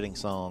Otis Redding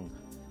song,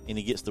 and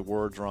he gets the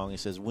words wrong. He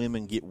says,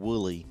 "Women get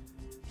woolly."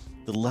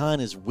 The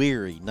line is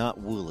weary, not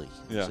woolly.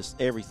 Yeah. It's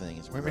just everything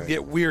is Women great.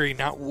 get weary,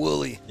 not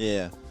woolly.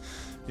 Yeah.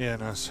 Yeah,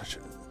 no,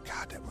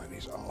 God, that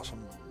movie's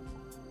awesome.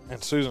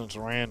 And Susan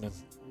Sarandon,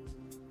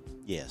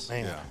 Yes.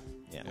 man.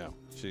 Yeah. Yeah.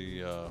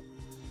 She,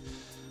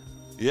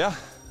 yeah.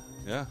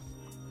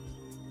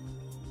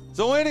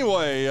 So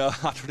anyway, I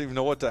don't even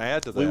know what to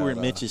add to that. We were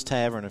in Mitch's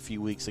Tavern a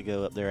few weeks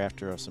ago up there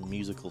after some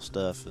musical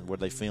stuff, and where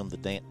they filmed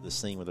the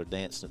scene where they're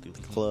dancing at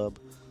the club.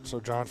 So,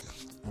 John,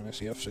 on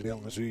SEF City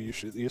on the zoo, you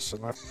should yes,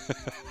 and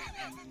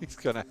He's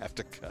going to have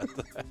to cut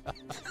that.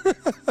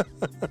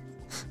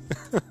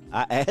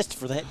 I asked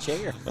for that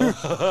chair.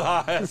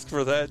 I asked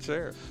for that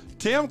chair.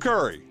 Tim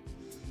Curry.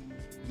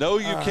 No,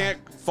 you can't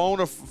phone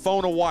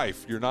a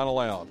wife. You're not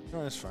allowed.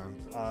 no, that's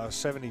fine.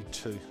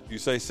 72. You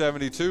say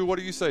 72. What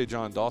do you say,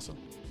 John Dawson?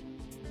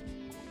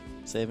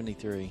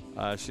 73.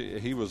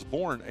 He was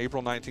born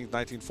April 19th,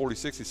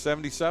 1946. He's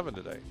 77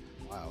 today.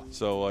 Wow.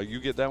 So you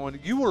get that one.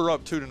 You were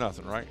up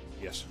 2-0, right?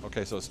 Yes.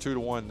 Okay, so it's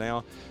 2-1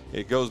 now.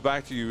 It goes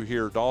back to you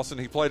here, Dawson.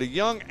 He played a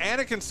young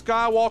Anakin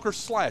Skywalker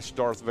 /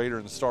 Darth Vader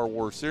in the Star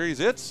Wars series.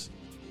 It's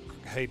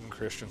Hayden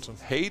Christensen.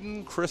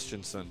 Hayden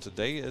Christensen.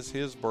 Today is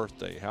his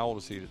birthday. How old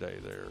is he today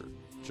there,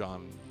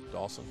 John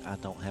Dawson? I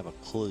don't have a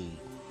clue.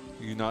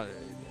 And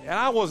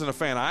I wasn't a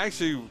fan. I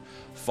actually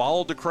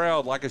followed the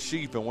crowd like a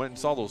sheep and went and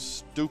saw those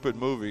stupid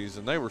movies,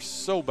 and they were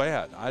so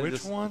bad.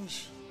 Which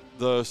ones?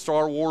 The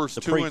Star Wars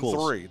The 2 prequels.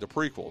 and 3. The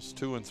prequels,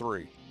 2 and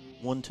 3.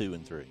 1, 2,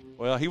 and 3.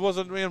 Well, he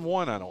wasn't in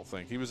 1, I don't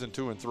think. He was in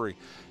 2 and 3.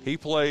 He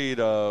played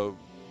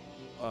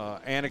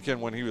Anakin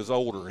when he was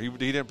older. He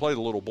didn't play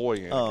the little boy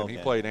Anakin. Oh, okay. He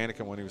played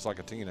Anakin when he was like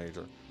a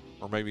teenager,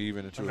 or maybe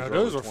even into No, his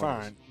those early were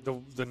 20s.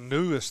 fine. The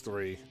newest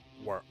 3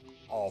 were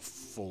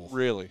awful.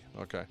 Really?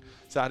 Okay.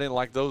 So I didn't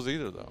like those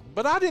either, though.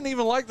 But I didn't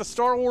even like the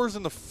Star Wars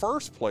in the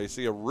first place.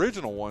 The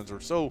original ones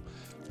are so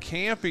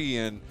campy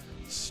and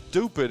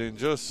stupid and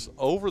just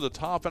over the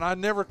top, and I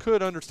never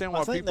could understand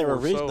why I think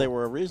people they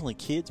were originally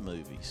kids'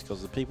 movies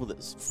because the people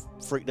that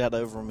freaked out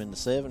over them in the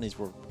 70s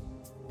were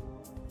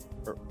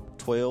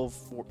 12,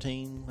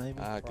 14, maybe.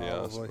 I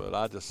guess, Probably. but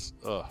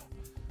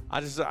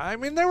I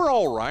mean, they were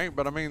all right,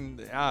 but I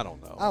mean, I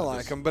don't know. I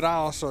like them, but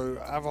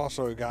I've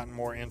also gotten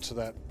more into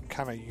that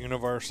kind of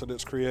universe that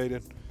it's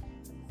created.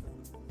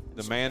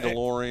 The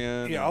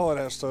Mandalorian. Yeah, all of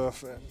that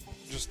stuff.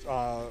 Just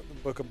the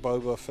Book of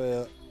Boba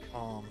Fett.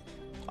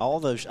 All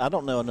those, I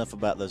don't know enough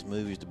about those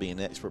movies to be an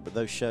expert, but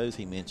those shows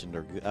he mentioned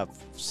are good. I've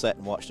sat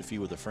and watched a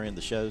few with a friend.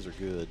 The shows are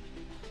good.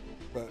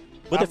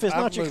 But if it's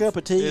not your cup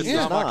of tea, It's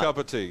not my cup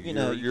of tea.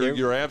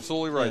 You're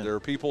absolutely right. Yeah. There are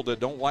people that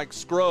don't like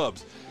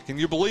Scrubs. Can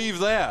you believe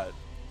that?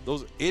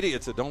 Those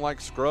idiots that don't like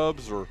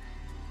Scrubs or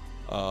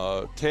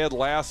Ted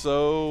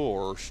Lasso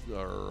or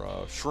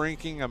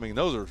Shrinking. I mean,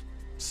 those are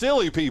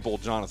silly people,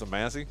 Jonathan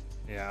Massey.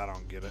 Yeah, I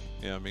don't get it.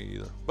 Yeah, me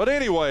either. But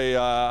anyway,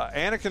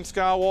 Anakin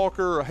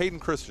Skywalker, Hayden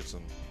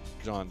Christensen,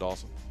 John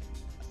Dawson.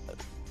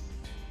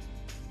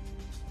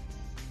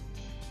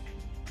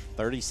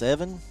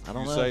 37? I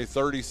don't You know. say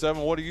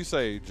 37. What do you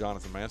say,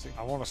 Jonathan Massey?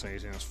 I want to say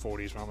he's in his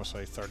 40s, but I'm going to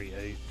say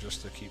 38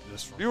 just to keep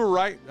this from. You were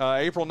right.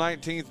 April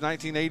 19th,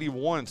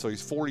 1981, so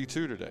he's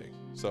 42 today.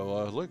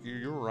 So, look,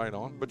 you were right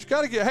on. But you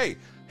got to get, hey,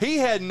 he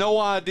had no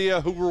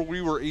idea who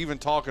we were even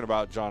talking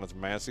about, Jonathan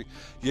Massey.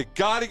 You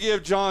got to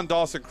give John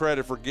Dawson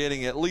credit for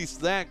getting at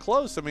least that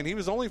close. I mean, he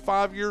was only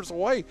 5 years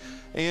away.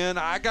 And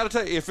I got to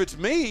tell you, if it's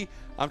me,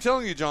 I'm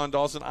telling you, John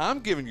Dawson, I'm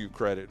giving you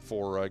credit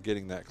for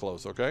getting that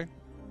close, okay?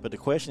 But the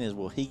question is,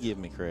 will he give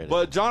me credit?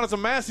 But,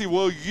 Jonathan Massey,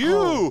 will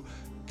you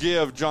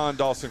give John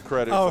Dawson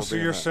credit Oh, for so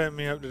being you're that? setting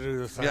me up to do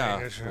the thing.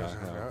 Yeah.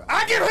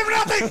 I give him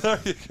nothing! There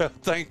you go.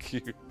 Thank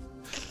you.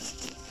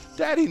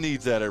 Daddy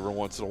needs that every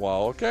once in a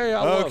while, okay?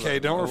 I love Okay,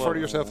 it. don't I refer love to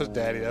it. yourself as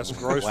daddy. That's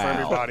gross for Wow.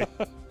 everybody.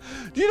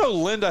 Do you know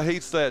Linda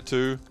hates that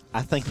too?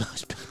 I think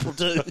most people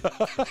do.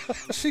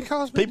 She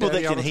calls me People that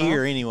daddy all can the time.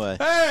 hear anyway.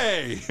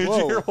 Hey! Did Whoa.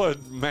 you hear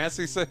what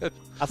Massey said?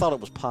 I thought it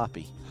was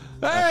Poppy.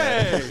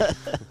 Hey!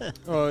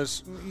 Well,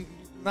 it's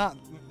not.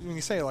 When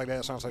you say it like that,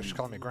 it sounds like she's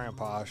calling me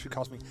grandpa. She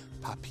calls me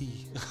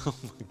papi. Oh,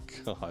 my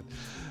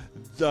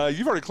God.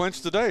 You've already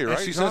clinched today, right,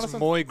 And she Jonathan? says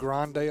muy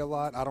grande a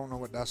lot. I don't know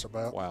what that's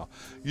about. Wow.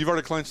 You've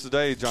already clinched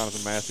today,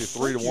 Jonathan Massey,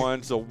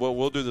 3-1. So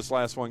we'll do this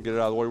last one, get it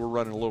out of the way. We're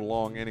running a little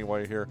long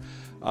anyway here.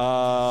 Today's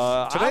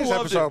I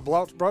loved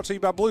episode brought to you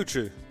by Blue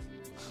Chew.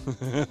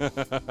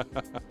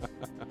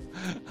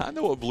 I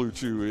know what Blue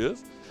Chew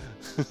is.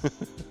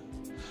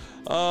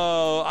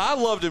 I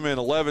loved him in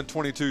 11,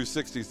 22,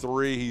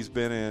 63. He's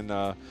been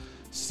in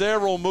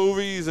several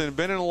movies and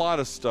been in a lot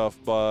of stuff,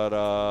 but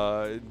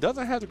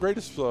doesn't have the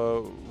greatest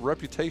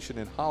reputation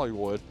in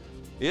Hollywood.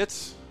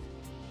 It's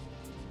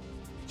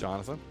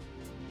Jonathan.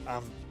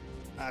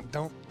 I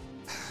don't.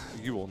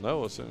 You will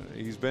know us.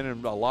 He's been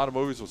in a lot of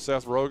movies with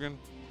Seth Rogen.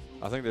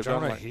 I think they've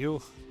done Jonah like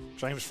Hill,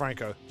 James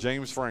Franco.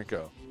 James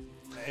Franco.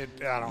 I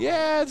don't know.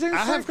 Yeah, James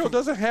I have Franco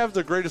doesn't have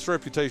the greatest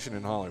reputation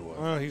in Hollywood.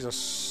 Well, he's a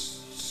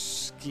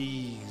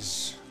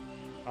skis.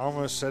 I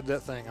almost said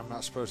that thing I'm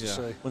not supposed to Yeah.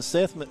 say.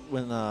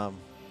 When the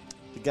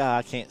guy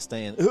I can't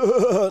stand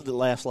that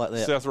laughs like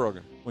that. Seth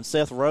Rogen. When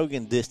Seth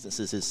Rogen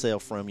distances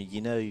himself from you,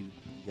 you know you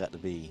got to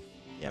be.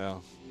 Yeah.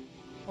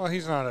 Well,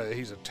 he's not a.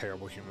 He's a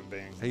terrible human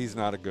being. He's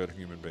not a good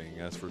human being,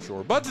 that's for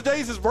sure. But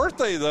today's his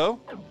birthday, though.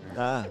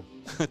 Ah,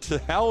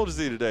 How old is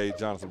he today,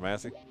 Jonathan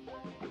Massey?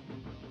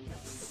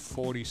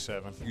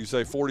 47. You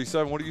say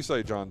 47. What do you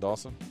say, John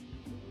Dawson?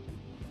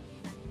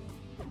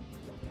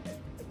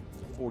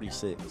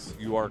 46.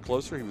 You are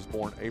closer. He was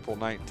born April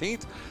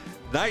 19th,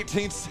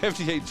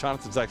 1978.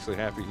 Jonathan's actually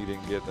happy he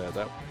didn't get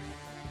that.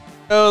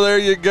 Oh, there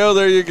you go.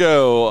 There you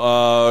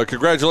go.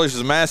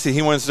 Congratulations, Massey.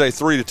 He wins today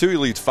 3-2. He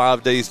leads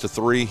 5 days to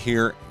 3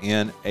 here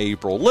in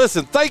April.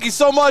 Listen, thank you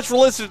so much for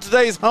listening to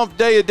today's Hump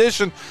Day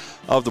edition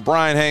of the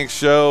Bryan Hanks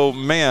Show.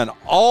 Man,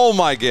 all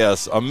my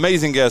guests,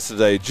 amazing guests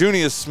today.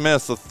 Junious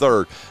Smith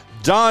III,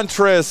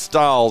 Dontrez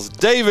Styles,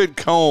 David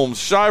Combs,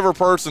 Shivar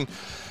Person.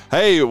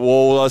 Hey,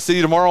 we'll see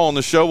you tomorrow on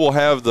the show. We'll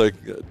have the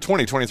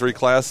 2023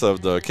 class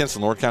of the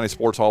Kinston North County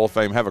Sports Hall of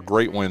Fame. Have a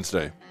great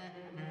Wednesday.